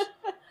find.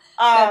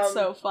 That's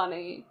so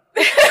funny.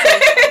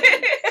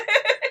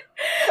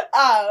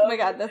 Oh my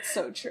god, that's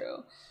so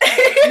true.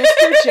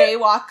 Mr. J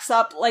walks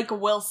up like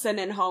Wilson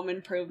in Home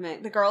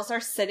Improvement. The girls are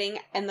sitting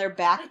in their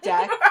back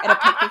deck at a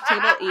picnic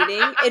table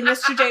eating, and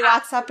Mr. J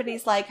walks up and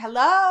he's like,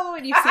 hello,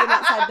 and you see him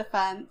outside the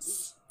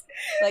fence.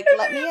 Like,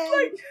 let me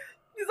in.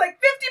 He's like,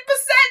 50%,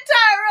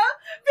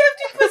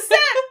 Tyra! 50%!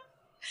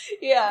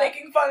 Yeah.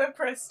 Making fun of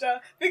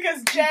Krista,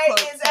 because Jay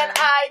is an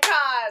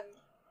icon!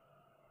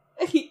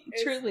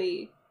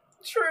 Truly.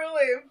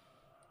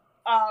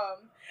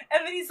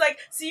 And then he's like,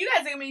 so you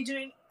guys are going to be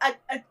doing a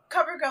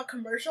CoverGirl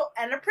commercial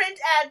and a print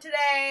ad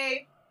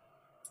today.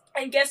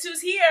 And guess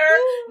who's here?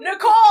 Ooh.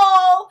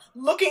 Nicole!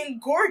 Looking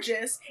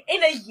gorgeous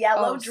in a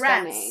yellow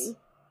dress. Stunning.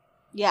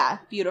 Yeah,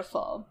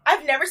 beautiful.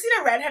 I've never seen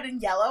a redhead in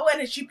yellow,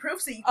 and she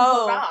proves that you can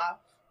pull it off.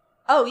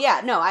 Oh, yeah.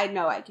 No, I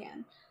know I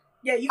can.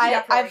 Yeah, you can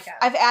definitely can.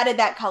 I've added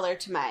that color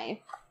to my...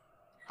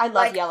 I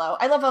love yellow.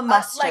 I love a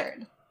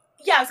mustard.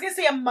 Yeah, I was going to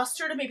say a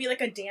mustard or maybe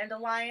like a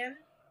dandelion.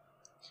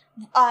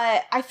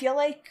 I feel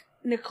like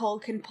Nicole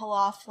can pull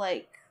off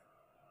like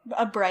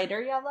a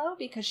brighter yellow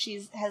because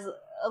she has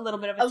a little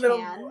bit of a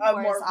tan,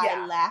 whereas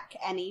I lack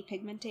any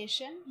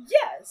pigmentation.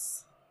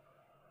 Yes.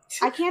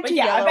 I can't do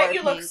yellow I bet or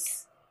you pink. look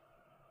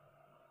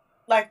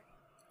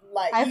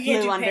like I have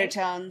blue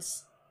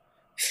undertones.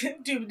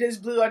 Dude, does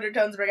blue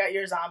undertones bring out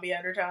your zombie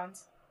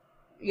undertones?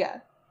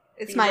 Yeah.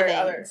 It's my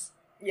veins.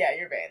 Yeah,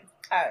 your veins.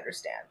 I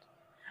understand.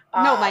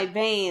 No, my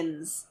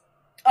veins.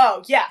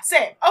 Oh, yeah,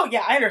 same. Oh,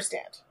 yeah, I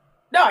understand.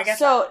 No, I guess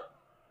so.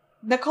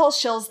 Nicole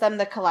shills them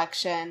the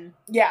collection.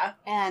 Yeah.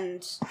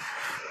 And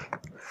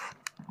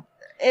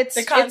it's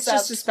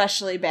just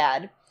especially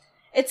bad.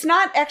 It's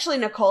not actually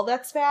Nicole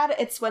that's bad.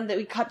 It's when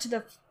we cut to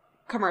the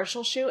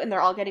commercial shoot and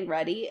they're all getting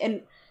ready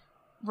and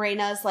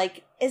Raina's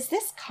like, is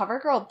this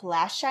CoverGirl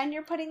Blast Shine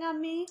you're putting on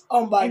me?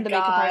 Oh my god. And the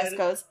makeup artist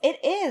goes, it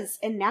is.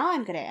 And now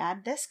I'm going to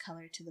add this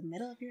color to the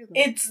middle of your lip.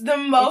 It's the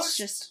most... It's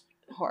just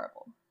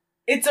horrible.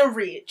 It's a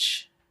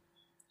reach.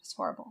 It's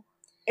horrible.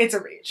 It's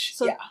a reach.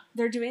 So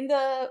they're going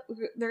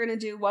to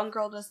do, one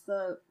girl does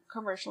the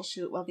commercial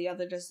shoot while the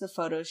other does the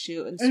photo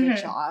shoot and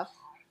switch off.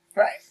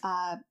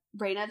 Right.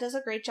 Raina does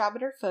a great job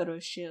at her photo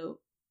shoot.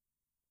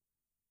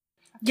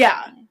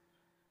 Yeah.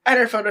 At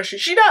her photo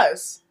shoot. She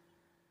does.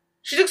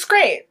 She looks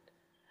great.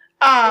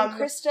 And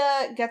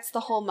Krista gets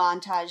the whole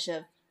montage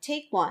of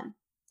take 1,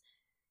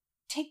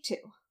 take 2,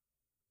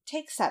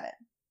 take 7.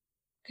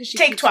 Because she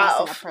take keeps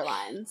 12. messing up her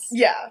lines.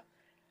 Yeah.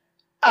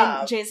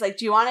 And Jay's like,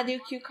 do you want to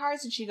do cue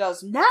cards? And she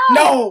goes,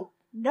 no!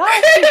 No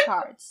cue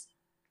cards.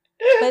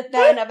 But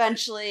then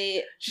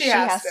eventually she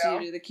has to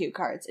do the cue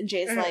cards. And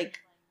Jay's like,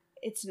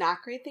 it's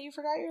not great that you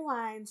forgot your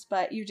lines,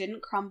 but you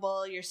didn't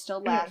crumble. You're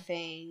still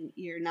laughing.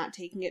 You're not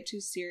taking it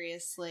too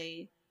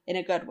seriously in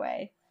a good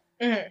way.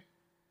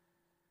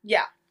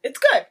 Yeah, it's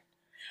good.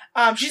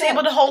 She's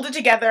able to hold it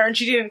together and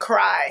she didn't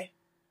cry.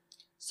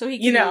 So he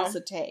can use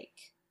a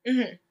take.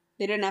 They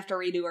didn't have to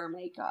redo her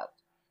makeup.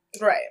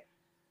 Right.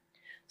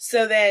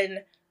 So then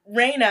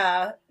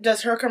Raina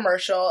does her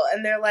commercial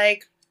and they're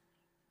like,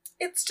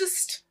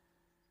 it's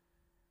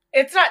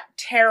not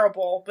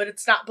terrible, but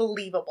it's not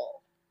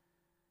believable.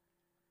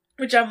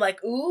 Which I'm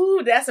like,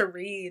 ooh, that's a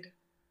read.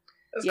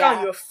 I was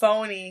calling you a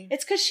phony.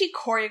 It's because she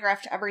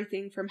choreographed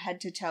everything from head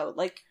to toe,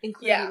 like,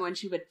 including when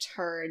she would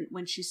turn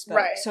when she spoke.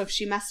 Right. So if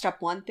she messed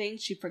up one thing,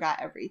 she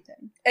forgot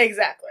everything.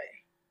 Exactly.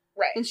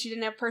 Right. And she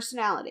didn't have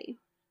personality.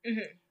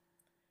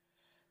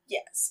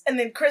 Yes. And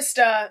then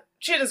Krista,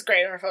 she does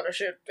great in her photo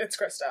shoot. It's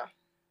Krista.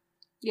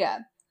 Yeah.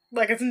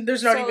 Like,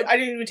 there's not even, I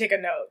didn't even take a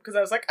note, because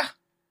I was like,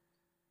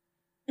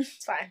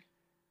 it's fine.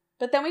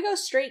 But then we go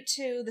straight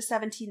to the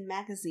 17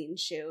 magazine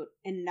shoot,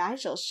 and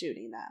Nigel's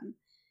shooting them.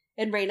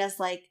 And Raina's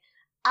like,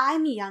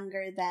 I'm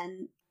younger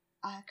than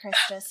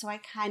Krista, so I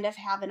kind of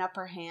have an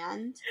upper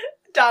hand.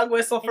 Dog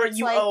whistle for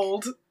you, like,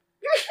 old.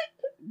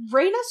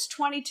 Raina's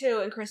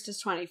 22 and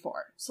Krista's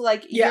 24. So,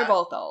 like, you're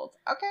both old.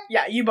 Okay?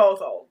 Yeah, you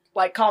both old.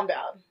 Like, calm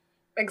down.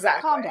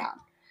 Exactly. Calm down.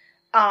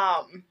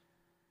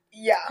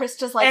 Yeah.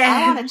 Krista's like,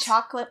 I want a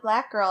chocolate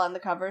black girl on the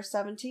cover of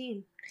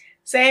 17.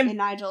 Same. And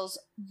Nigel's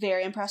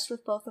very impressed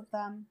with both of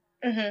them.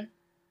 Mm-hmm.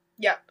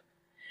 Yep.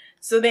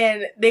 So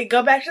then they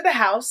go back to the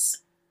house,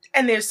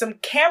 and there's some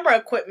camera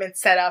equipment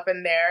set up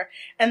in there,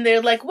 and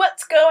they're like,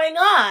 what's going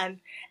on?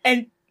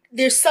 And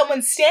there's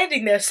someone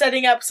standing there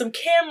setting up some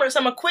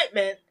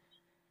equipment,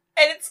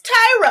 and it's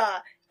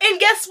Tyra!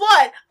 And guess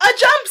what? A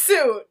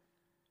jumpsuit!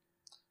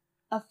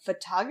 A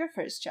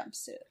photographer's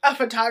jumpsuit. A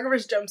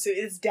photographer's jumpsuit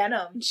is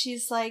denim. And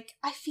she's like,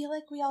 I feel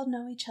like we all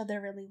know each other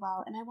really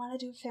well, and I want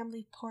to do a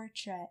family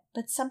portrait,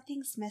 but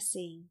something's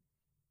missing.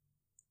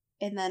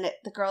 And then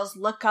the girls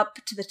look up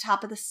to the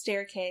top of the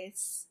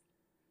staircase.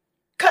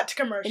 Cut to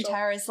commercial. And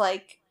Tyra's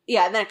like,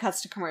 yeah, and then it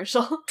cuts to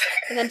commercial.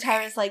 And then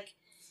Tyra's like,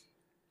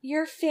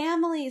 your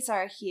families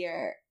are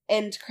here.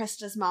 And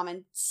Krista's mom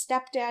and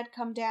stepdad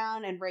come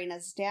down, and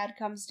Raina's dad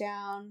comes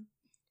down.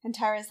 And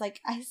Tyra's like,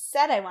 I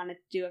said I wanted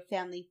to do a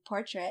family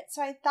portrait,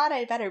 so I thought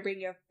I'd better bring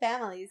your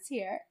families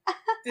here.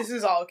 This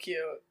is all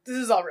cute. This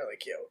is all really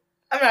cute.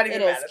 I'm not even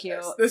mad at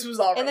cute. This was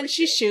all really And then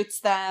she cute. shoots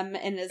them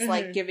and is,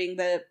 like, giving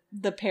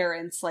the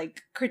parents,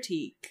 like,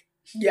 critique.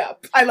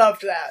 Yep. I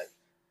loved that.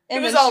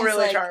 And it was all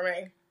really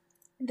charming.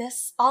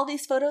 All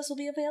these photos will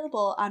be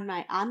available on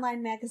my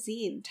online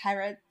magazine,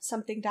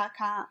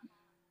 TyraSomething.com.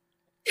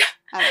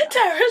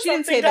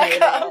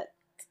 TyraSomething.com.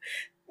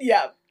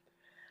 Yeah.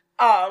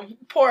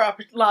 Poor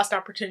lost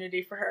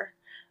opportunity for her.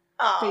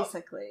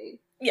 Basically.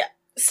 Yeah.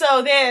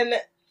 So then,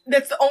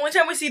 that's the only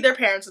time we see their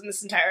parents in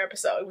this entire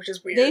episode, which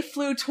is weird. They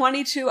flew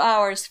 22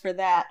 hours for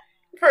that.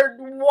 For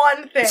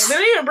one thing. They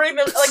didn't even bring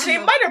them, like, they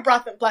might have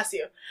brought them, bless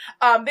you,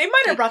 they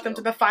might have brought them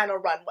to the final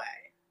runway.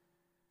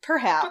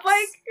 Perhaps. But,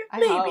 like,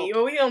 maybe,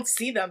 but we don't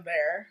see them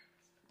there.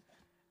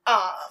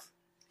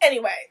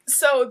 Anyway,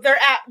 so they're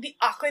at the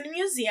Auckland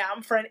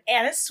Museum for an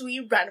Anna Sui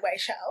runway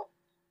show.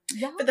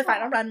 Yeah. For the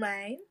final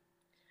runway.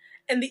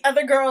 And the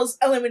other girls,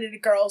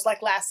 eliminated girls,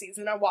 like last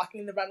season, are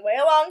walking the runway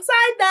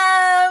alongside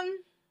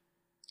them.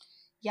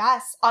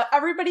 Yes.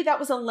 Everybody that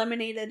was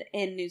eliminated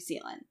in New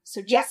Zealand.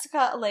 So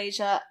Jessica,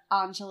 Alasia,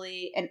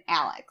 Anjali, and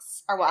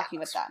Alex are walking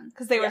with them.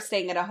 Because they were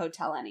staying at a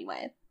hotel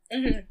anyway.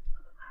 Mm-hmm.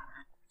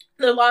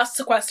 They're lost,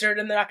 sequestered,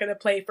 and they're not going to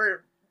play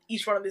for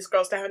each one of these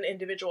girls to have an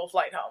individual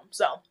flight home.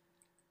 So.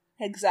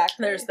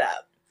 Exactly. There's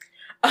that.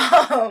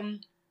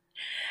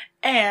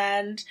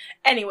 And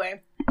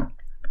anyway.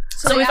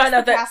 So we find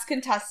out that past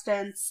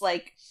contestants,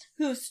 like,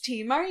 whose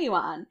team are you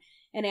on?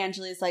 And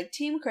Anjali's like,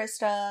 Team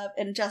Krista,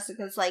 and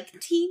Jessica's like,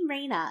 Team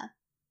Raina.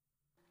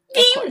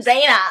 Team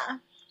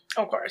Raina!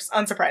 Of course,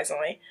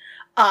 unsurprisingly.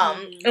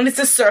 And it's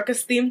a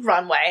circus-themed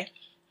runway.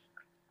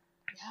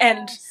 Yes.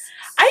 And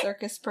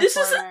circus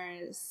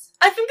performers.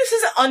 I think this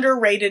is an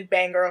underrated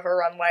banger of a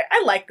runway.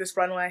 I like this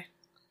runway.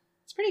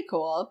 It's pretty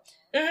cool.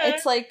 Mm-hmm.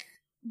 It's like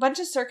a bunch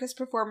of circus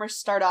performers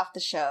start off the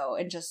show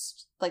and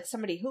just, like,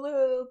 somebody hula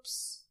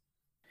hoops.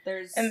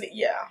 There's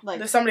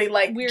somebody,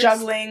 like,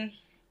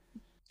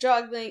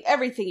 juggling,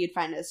 everything you'd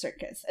find at a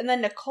circus. And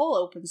then Nicole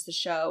opens the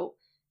show.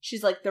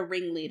 She's, like, the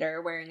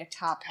ringleader wearing a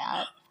top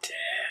hat.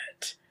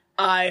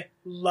 I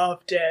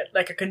loved it.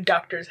 Like a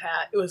conductor's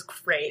hat. It was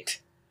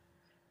great.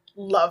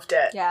 Loved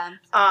it. Yeah.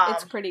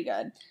 It's pretty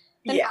good.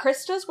 And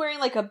Krista's wearing,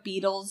 like, a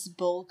Beatles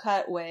bowl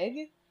cut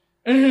wig.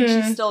 Mm-hmm.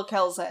 She still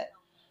kills it.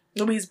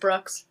 Louise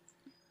Brooks.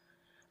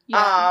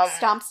 Yeah.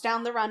 Stomps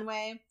down the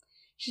runway.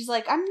 She's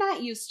like, I'm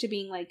not used to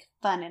being, like,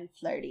 fun and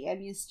flirty.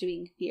 I'm used to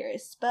being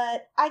fierce,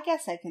 but I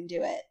guess I can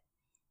do it.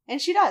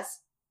 And she does.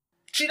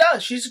 She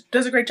does. She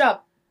does a great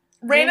job.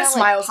 Raina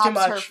smiles too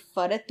much. Pops her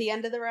foot at the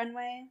end of the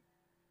runway.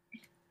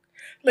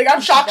 Like, I'm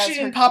shocked she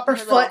didn't pop her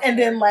foot and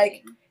then,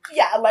 like,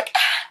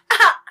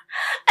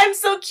 I'm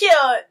so cute.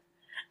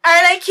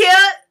 Aren't I cute?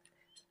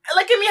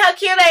 Look at me how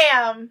cute I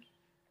am.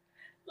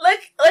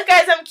 Look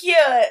guys, I'm cute.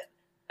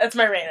 That's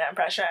my Raina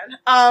impression.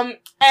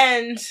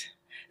 And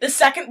the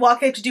second walk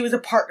they have to do is a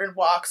partnered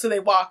walk, so they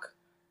walk,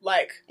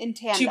 like, in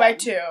tandem. 2 by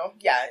 2.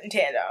 Yeah, in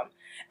tandem.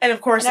 And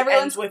of course it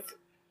ends with...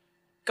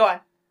 Go on.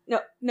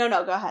 No,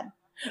 go ahead.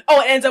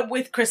 Oh, it ends up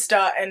with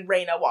Krista and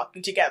Raina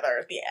walking together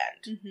at the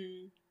end.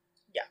 Mm-hmm.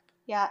 Yeah.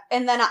 Yeah,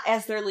 and then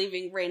as they're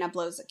leaving, Raina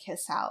blows a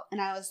kiss out, and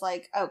I was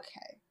like,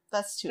 okay,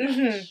 that's too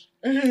much.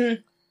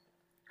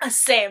 Mm-hmm.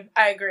 Same,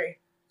 I agree.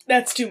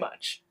 That's too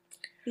much.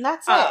 And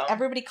that's it.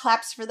 Everybody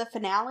claps for the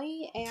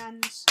finale,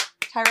 and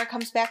Tyra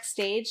comes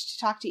backstage to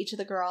talk to each of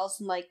the girls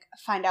and, like,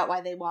 find out why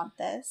they want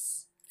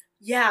this.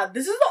 Yeah,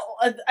 this is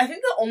I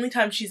think the only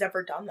time she's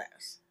ever done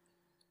this.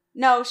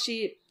 No,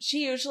 she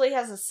usually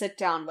has a sit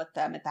down with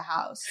them at the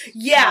house.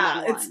 Yeah,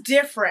 one-on-one. It's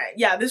different.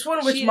 Yeah, this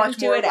one was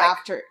much more it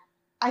after.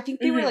 I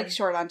think they were, like,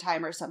 short on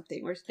time or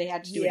something, where they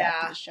had to do it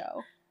after the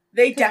show.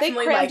 They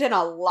definitely crammed in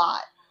a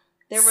lot.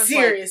 There was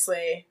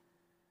seriously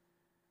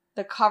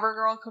the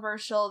CoverGirl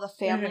commercial, the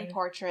family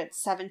portrait,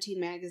 17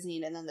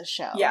 magazine, and then the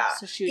show. Yeah.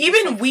 So she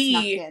even just, we,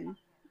 snuck in.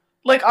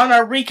 like, on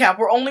our recap,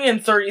 we're only in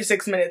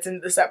 36 minutes into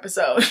this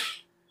episode.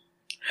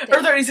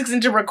 Or 36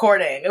 into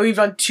recording. And we've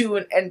done 2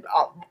 and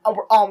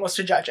we're almost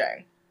to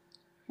judging.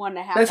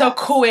 1.5 That's how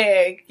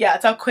quick. Yeah,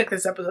 that's how quick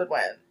this episode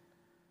went.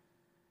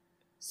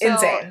 So,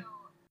 insane.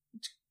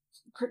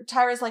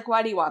 Tyra's like,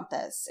 why do you want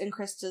this? And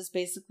Krista's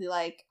basically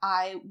like,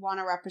 I want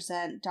to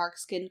represent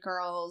dark-skinned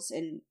girls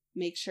and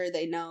make sure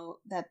they know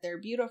that they're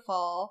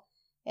beautiful.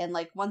 And,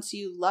 like, once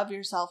you love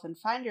yourself and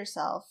find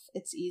yourself,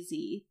 it's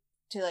easy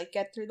to, like,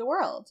 get through the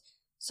world.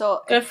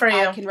 So good for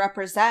you. I can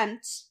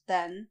represent,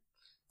 then,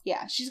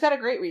 yeah, she's got a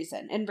great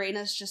reason. And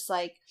Reyna's just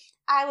like,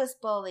 I was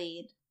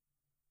bullied.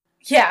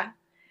 Yeah,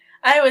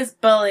 I was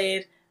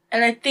bullied.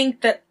 And I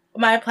think that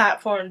my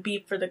platform would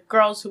be for the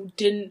girls who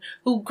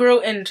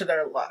grew into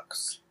their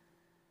looks.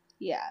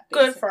 Yeah.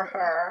 Good for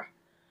her.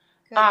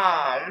 Good for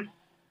her.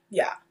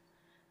 Yeah.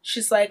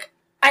 She's like,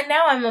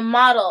 now I'm a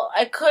model.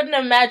 I couldn't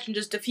imagine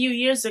just a few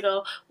years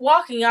ago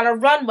walking on a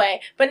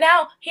runway, but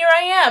now here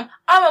I am.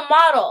 I'm a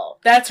model.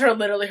 That's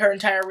literally her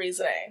entire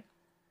reasoning.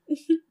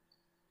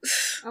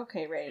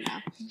 Okay,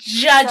 Reyna.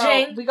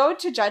 Judging. So we go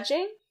to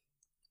judging,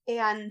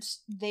 and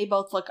they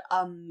both look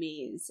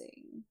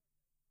amazing.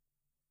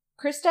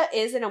 Krista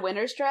is in a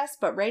winter's dress,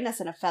 but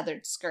Reyna's in a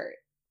feathered skirt.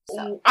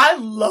 So. I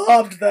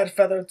loved that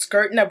feathered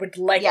skirt, and I would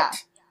like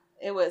it.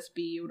 It was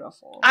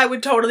beautiful. I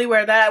would totally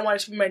wear that. I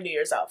want it to be my New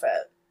Year's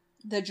outfit.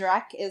 The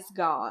Drek is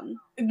gone.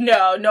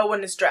 No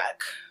one is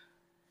Drek.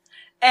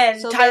 And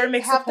so Tyra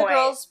makes the point. The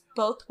girls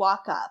both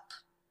walk up.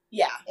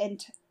 Yeah.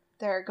 And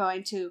they're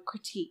going to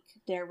critique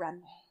their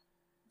runway.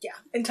 Yeah.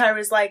 And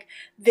Tyra's like,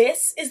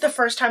 this is the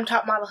first time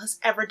Top Model has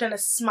ever done a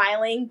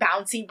smiling,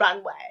 bouncy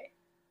runway.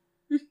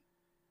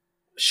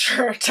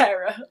 Sure,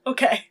 Tyra.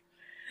 Okay.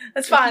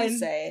 That's fine. You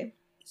say.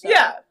 So.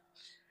 Yeah.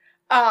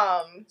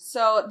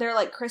 So they're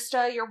like,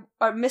 Krista,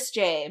 Miss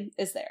J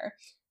is there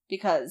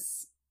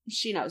because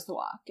she knows the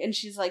walk. And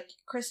she's like,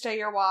 Krista,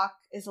 your walk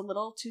is a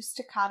little too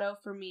staccato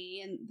for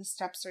me and the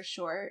steps are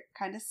short,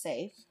 kind of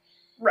safe.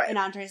 Right. And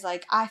Andre's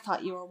like, I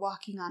thought you were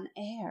walking on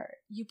air.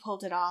 You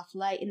pulled it off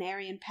light and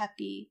airy and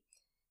peppy.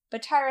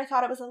 But Tyra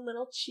thought it was a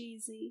little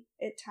cheesy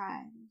at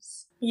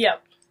times.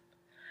 Yep.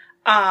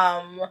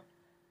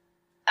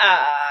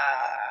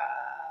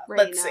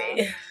 Let's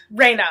see.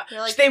 Reyna.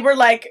 Like, they were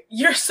like,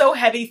 you're so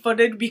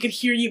heavy-footed, we could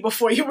hear you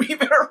before you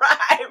even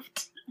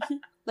arrived.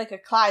 Like a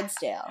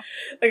Clydesdale.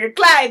 Like a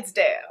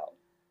Clydesdale.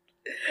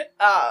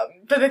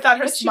 But they thought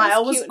her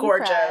smile was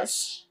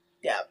gorgeous.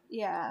 Yeah.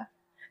 Yeah.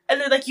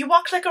 And they're like, you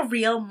walked like a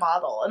real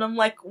model. And I'm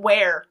like,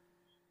 where?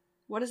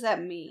 What does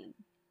that mean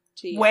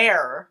to you?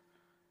 Where?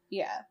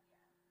 Yeah.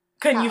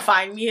 Can you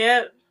find me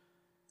it?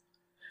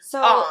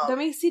 So then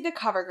we see the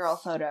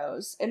CoverGirl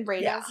photos, and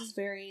Reyna's is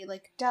very,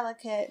 like,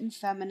 delicate and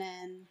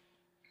feminine.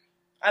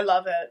 I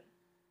love it.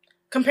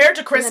 Compared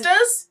to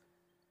Krista's?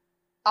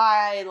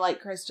 I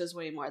like Krista's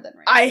way more than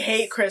Reyna's. I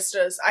hate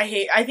Krista's. I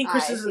think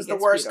Krista's is the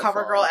worst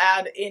CoverGirl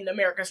ad in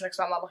America's Next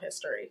Top Model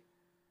history.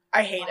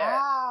 I hate it.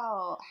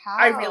 Wow. How?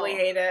 I really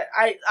hate it.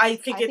 I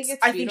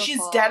think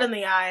she's dead in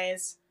the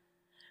eyes.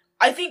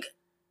 I think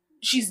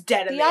she's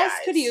dead in the eyes. The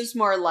eyes could use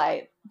more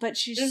light, but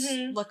she just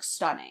looks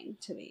stunning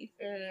to me.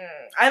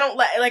 I don't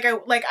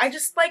I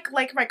just like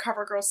my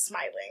CoverGirl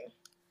smiling.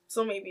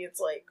 So maybe it's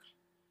like,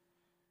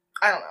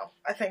 I don't know.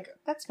 I think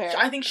that's fair.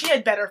 I think she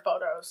had better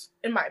photos,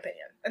 in my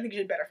opinion. I think she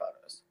had better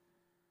photos.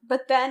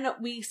 But then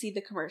we see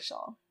the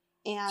commercial,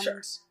 and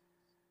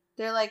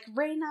they're like,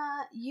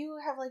 Reyna, you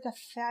have like a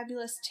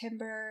fabulous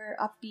timbre,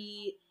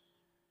 upbeat,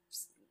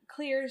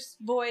 clear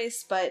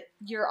voice, but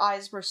your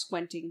eyes were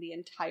squinting the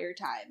entire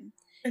time.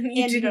 And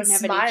you didn't have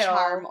smile. Any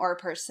charm or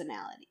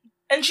personality.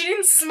 And she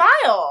didn't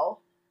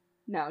smile.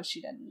 No,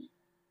 she didn't.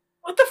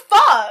 What the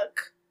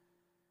fuck?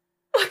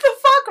 What the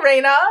fuck,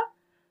 Reyna?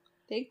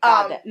 Thank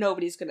God that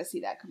nobody's gonna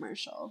see that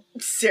commercial.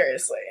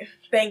 Seriously.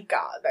 Thank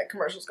God that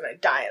commercial's gonna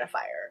die in a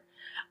fire.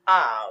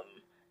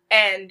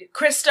 And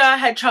Krista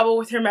had trouble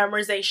with her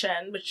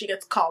memorization, which she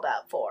gets called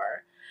out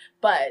for.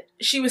 But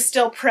she was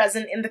still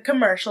present in the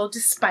commercial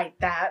despite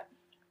that.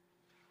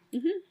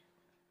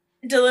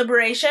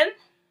 Deliberation?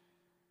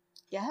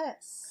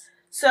 Yes.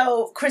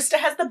 So, Krista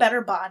has the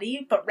better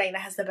body, but Reyna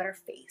has the better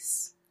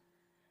face.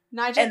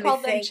 Nigel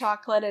called them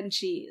chocolate and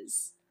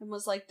cheese. And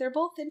was like, they're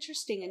both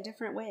interesting in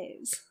different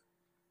ways.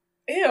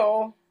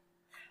 Ew.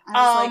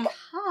 I was like,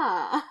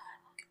 huh.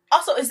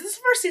 Also, is this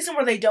the first season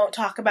where they don't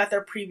talk about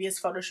their previous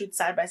photo shoots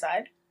side by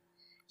side?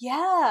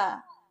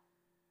 Yeah.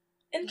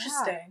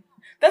 Interesting. Yeah.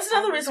 That's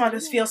another reason why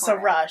this feels so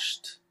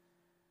rushed.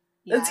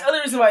 Yeah. That's the other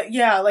reason why,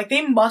 like,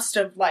 they must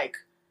have, like,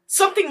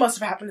 something must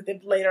have happened at the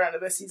later end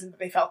of this season that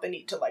they felt the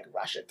need to, like,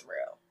 rush it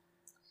through.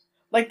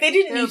 Like, they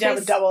didn't need to have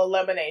a double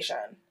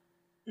elimination.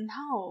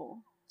 No.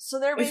 So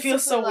they're basically, it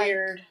feels so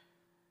weird.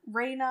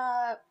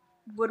 Reyna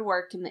would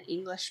work in the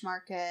English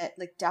market,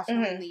 like,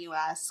 definitely in the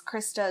US.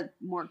 Krista,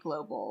 more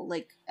global.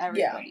 Like,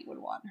 everybody would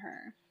want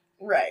her.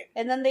 Right.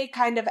 And then they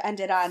kind of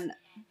ended on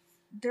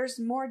there's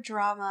more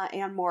drama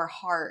and more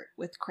heart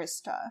with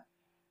Krista.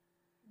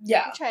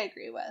 Yeah. Which I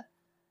agree with.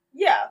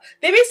 Yeah.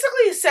 They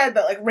basically said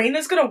that, like,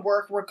 Raina's gonna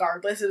work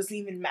regardless. It doesn't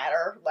even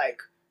matter,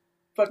 like,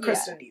 but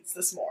Krista needs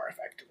this more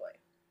effectively.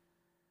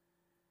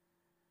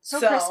 So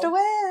Krista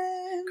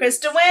wins!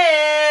 Krista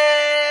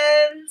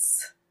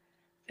wins!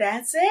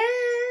 That's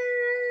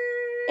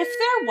it! If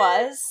there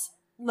was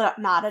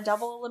not a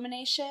double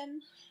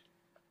elimination,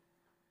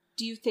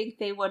 do you think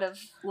they would have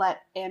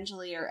let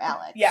Anjali or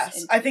Alex?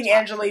 Yes, I think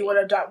Anjali would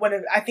have done.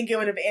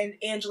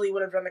 Anjali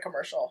would have done the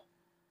commercial,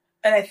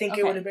 and I think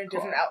it would have been a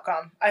different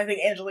outcome. I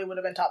think Anjali would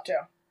have been top 2.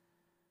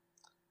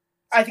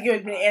 I think it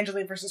would have been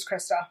Anjali versus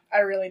Krista. I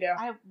really do.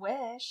 I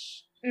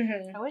wish.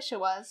 Mm-hmm. I wish it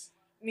was.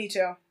 Me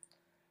too.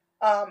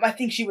 I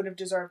think she would have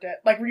deserved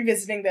it. Like,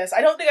 revisiting this, I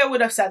don't think I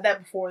would have said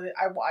that before that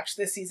I watched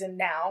this season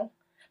now,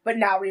 but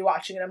now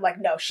rewatching it, I'm like,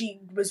 no,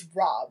 she was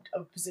robbed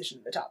of a position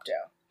in the top 2.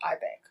 I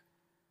think.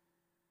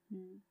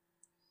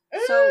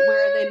 So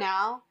where are they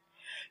now?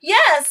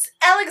 Yes,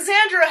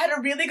 Alexandra had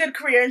a really good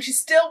career and she's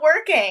still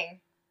working.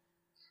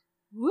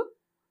 Whoop.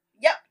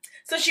 Yep.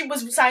 So she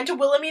was signed to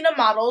Wilhelmina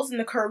Models in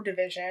the Curve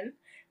division,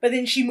 but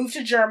then she moved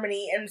to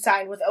Germany and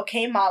signed with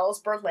OK Models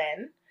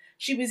Berlin.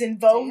 She was in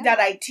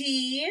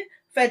Vogue.it,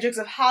 Fredericks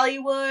of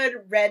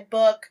Hollywood, Red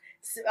Book,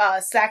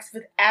 Saks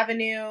Fifth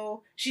Avenue.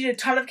 She did a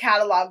ton of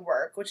catalog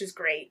work, which is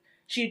great.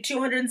 She had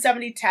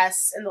 270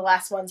 tests, and the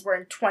last ones were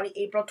in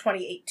April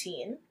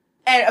 2018.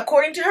 And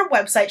according to her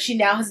website, she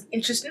now has an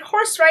interest in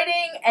horse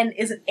riding and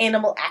is an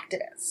animal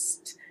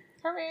activist.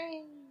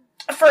 Hooray!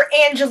 For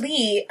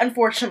Anjali,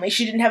 unfortunately,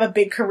 she didn't have as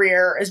big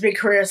career as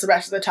the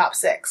rest of the top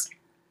 6.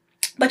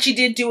 But she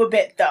did do a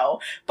bit,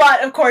 though.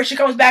 But, of course, she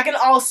comes back in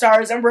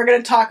All-Stars, and we're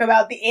going to talk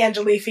about the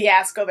Anjali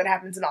fiasco that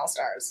happens in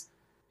All-Stars.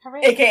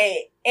 Hooray.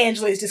 A.k.a.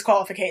 Anjali's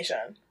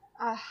disqualification.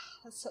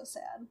 That's so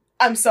sad.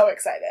 I'm so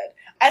excited.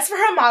 As for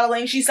her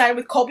modeling, she signed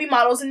with Colby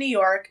Models in New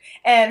York,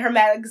 and her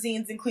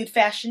magazines include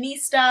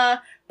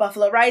Fashionista,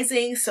 Buffalo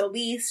Rising,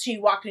 Solis. She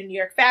walked in New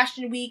York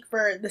Fashion Week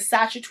for the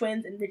Sacha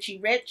Twins and Richie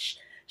Rich.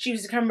 She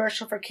was a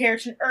commercial for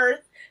Keratin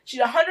Earth. She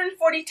did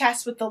 140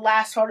 tests, with the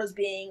last photos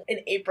being in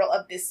April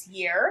of this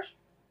year.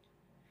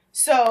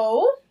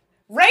 So,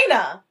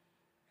 Raina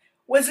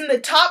was in the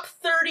top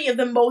 30 of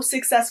the most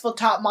successful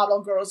top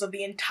model girls of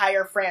the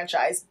entire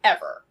franchise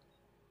ever.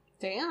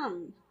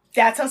 Damn.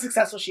 That's how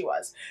successful she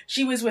was.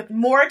 She was with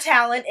More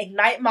Talent,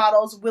 Ignite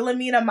Models,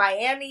 Wilhelmina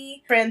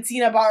Miami,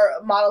 Francina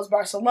Models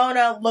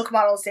Barcelona, Look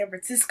Models San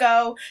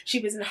Francisco. She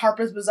was in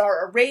Harper's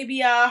Bazaar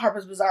Arabia,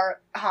 Harper's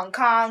Bazaar Hong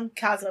Kong,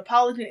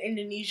 Cosmopolitan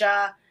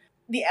Indonesia,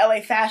 the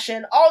LA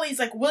Fashion, all these,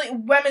 like,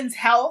 Women's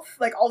Health,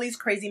 like, all these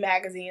crazy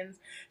magazines.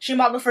 She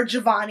modeled for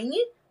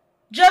Giovanni.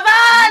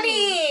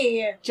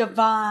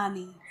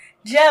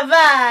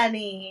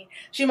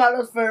 She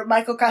modeled for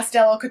Michael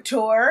Costello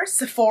Couture,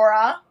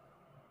 Sephora.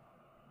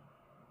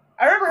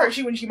 I remember her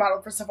when she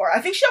modeled for Sephora.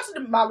 I think she also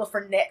did model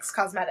for NYX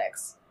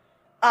Cosmetics.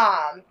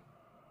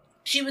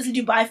 She was in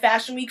Dubai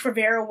Fashion Week for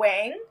Vera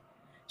Wang.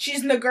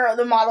 She's in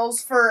the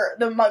models for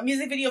the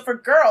music video for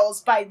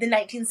Girls by the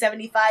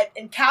 1975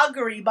 in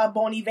Calgary by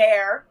Bon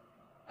Iver.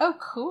 Oh,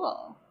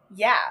 cool.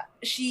 Yeah,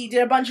 she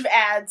did a bunch of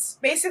ads.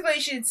 Basically,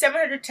 she did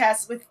 700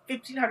 tests with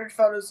 1,500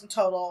 photos in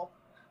total,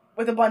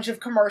 with a bunch of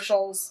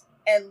commercials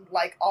and,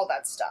 like, all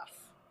that stuff.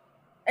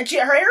 And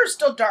her hair is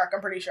still dark,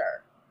 I'm pretty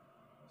sure.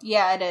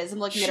 Yeah, it is. I'm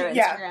looking at her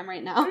Instagram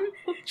right now.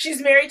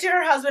 She's married to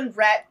her husband,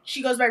 Rhett.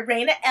 She goes by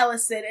Raina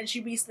Ellison, and she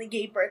recently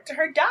gave birth to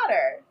her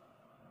daughter.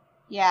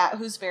 Yeah,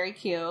 who's very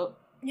cute.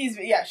 She's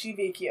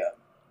very cute.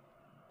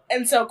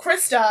 And so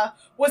Krista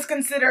was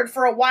considered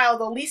for a while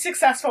the least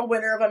successful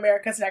winner of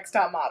America's Next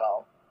Top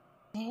Model.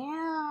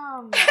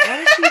 Damn. What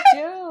did she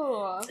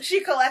do?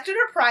 She collected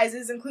her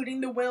prizes,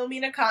 including the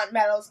Wilhelmina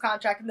Medals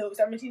contract and the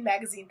 17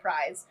 Magazine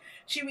prize.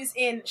 She was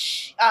in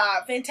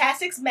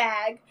Fantastics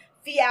Mag,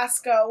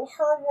 Fiasco,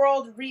 Her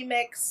World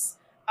Remix,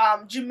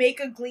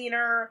 Jamaica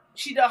Gleaner.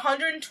 She did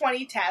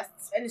 120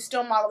 tests and is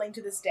still modeling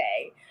to this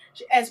day.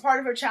 As part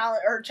of her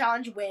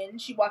challenge win,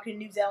 she walked in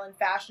New Zealand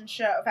Fashion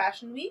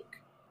Week.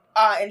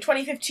 In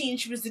 2015,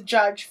 she was the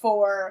judge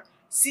for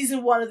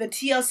Season 1 of the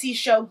TLC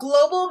show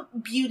Global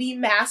Beauty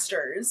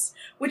Masters,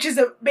 which is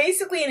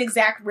basically an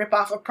exact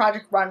ripoff of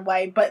Project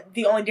Runway, but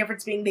the only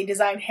difference being they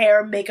designed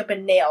hair, makeup,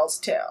 and nails,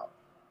 too.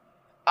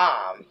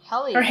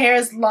 Her hair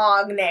is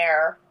long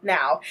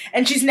now,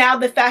 and she's now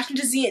the fashion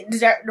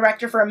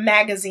director for a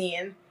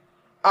magazine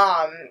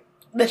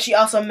that she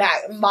also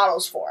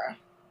models for.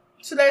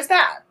 So there's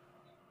that.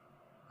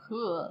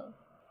 Cool.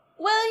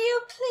 Will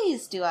you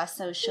please do our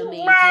social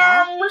media?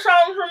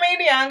 Social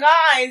media,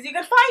 guys. You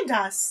can find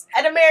us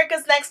at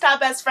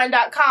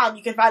americasnexttopbestfriend.com.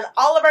 You can find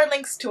all of our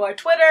links to our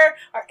Twitter,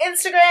 our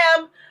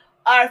Instagram,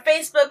 our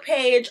Facebook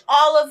page,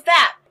 all of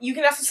that. You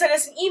can also send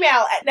us an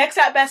email at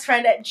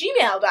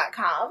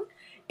next.bestfriend@gmail.com.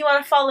 If you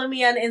want to follow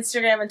me on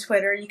Instagram and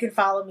Twitter, you can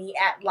follow me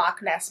at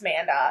Loch Ness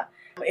Manda.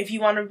 If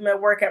you want to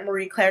work at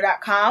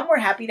marieclaire.com, we're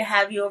happy to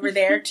have you over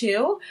there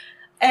too.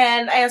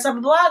 And I also have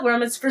a blog,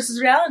 Romance vs.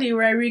 Reality,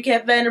 where I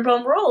recap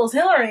Vanderpump Rules.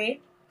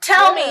 Hillary,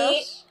 tell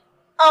me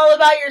all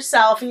about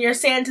yourself and your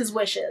Santa's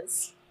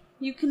wishes.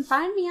 You can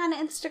find me on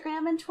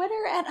Instagram and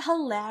Twitter at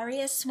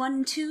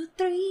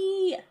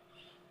hilarious123.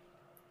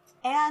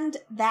 And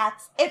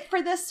that's it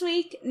for this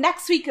week.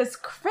 Next week is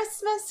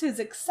Christmas. Who's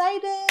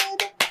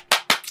excited?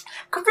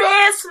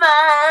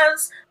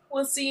 Christmas!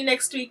 We'll see you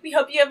next week. We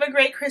hope you have a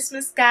great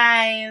Christmas,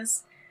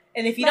 guys.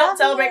 And if you don't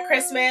celebrate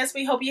Christmas,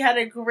 we hope you had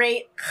a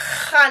great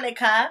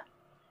Hanukkah.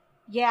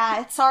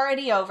 Yeah, it's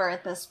already over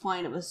at this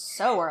point. It was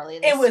so early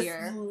this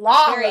year. It was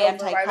long Very over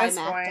by this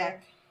point.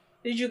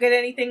 Did you get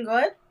anything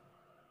good?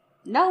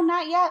 No,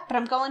 not yet, but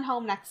I'm going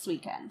home next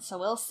weekend, so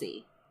we'll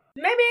see.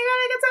 Maybe you're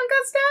gonna get some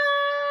good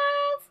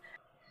stuff!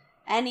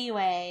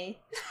 Anyway.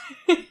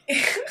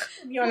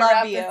 You wanna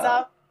wrap this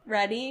up?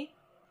 Ready?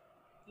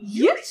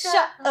 You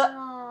shut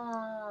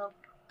up.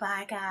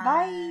 Bye, guys.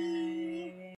 Bye.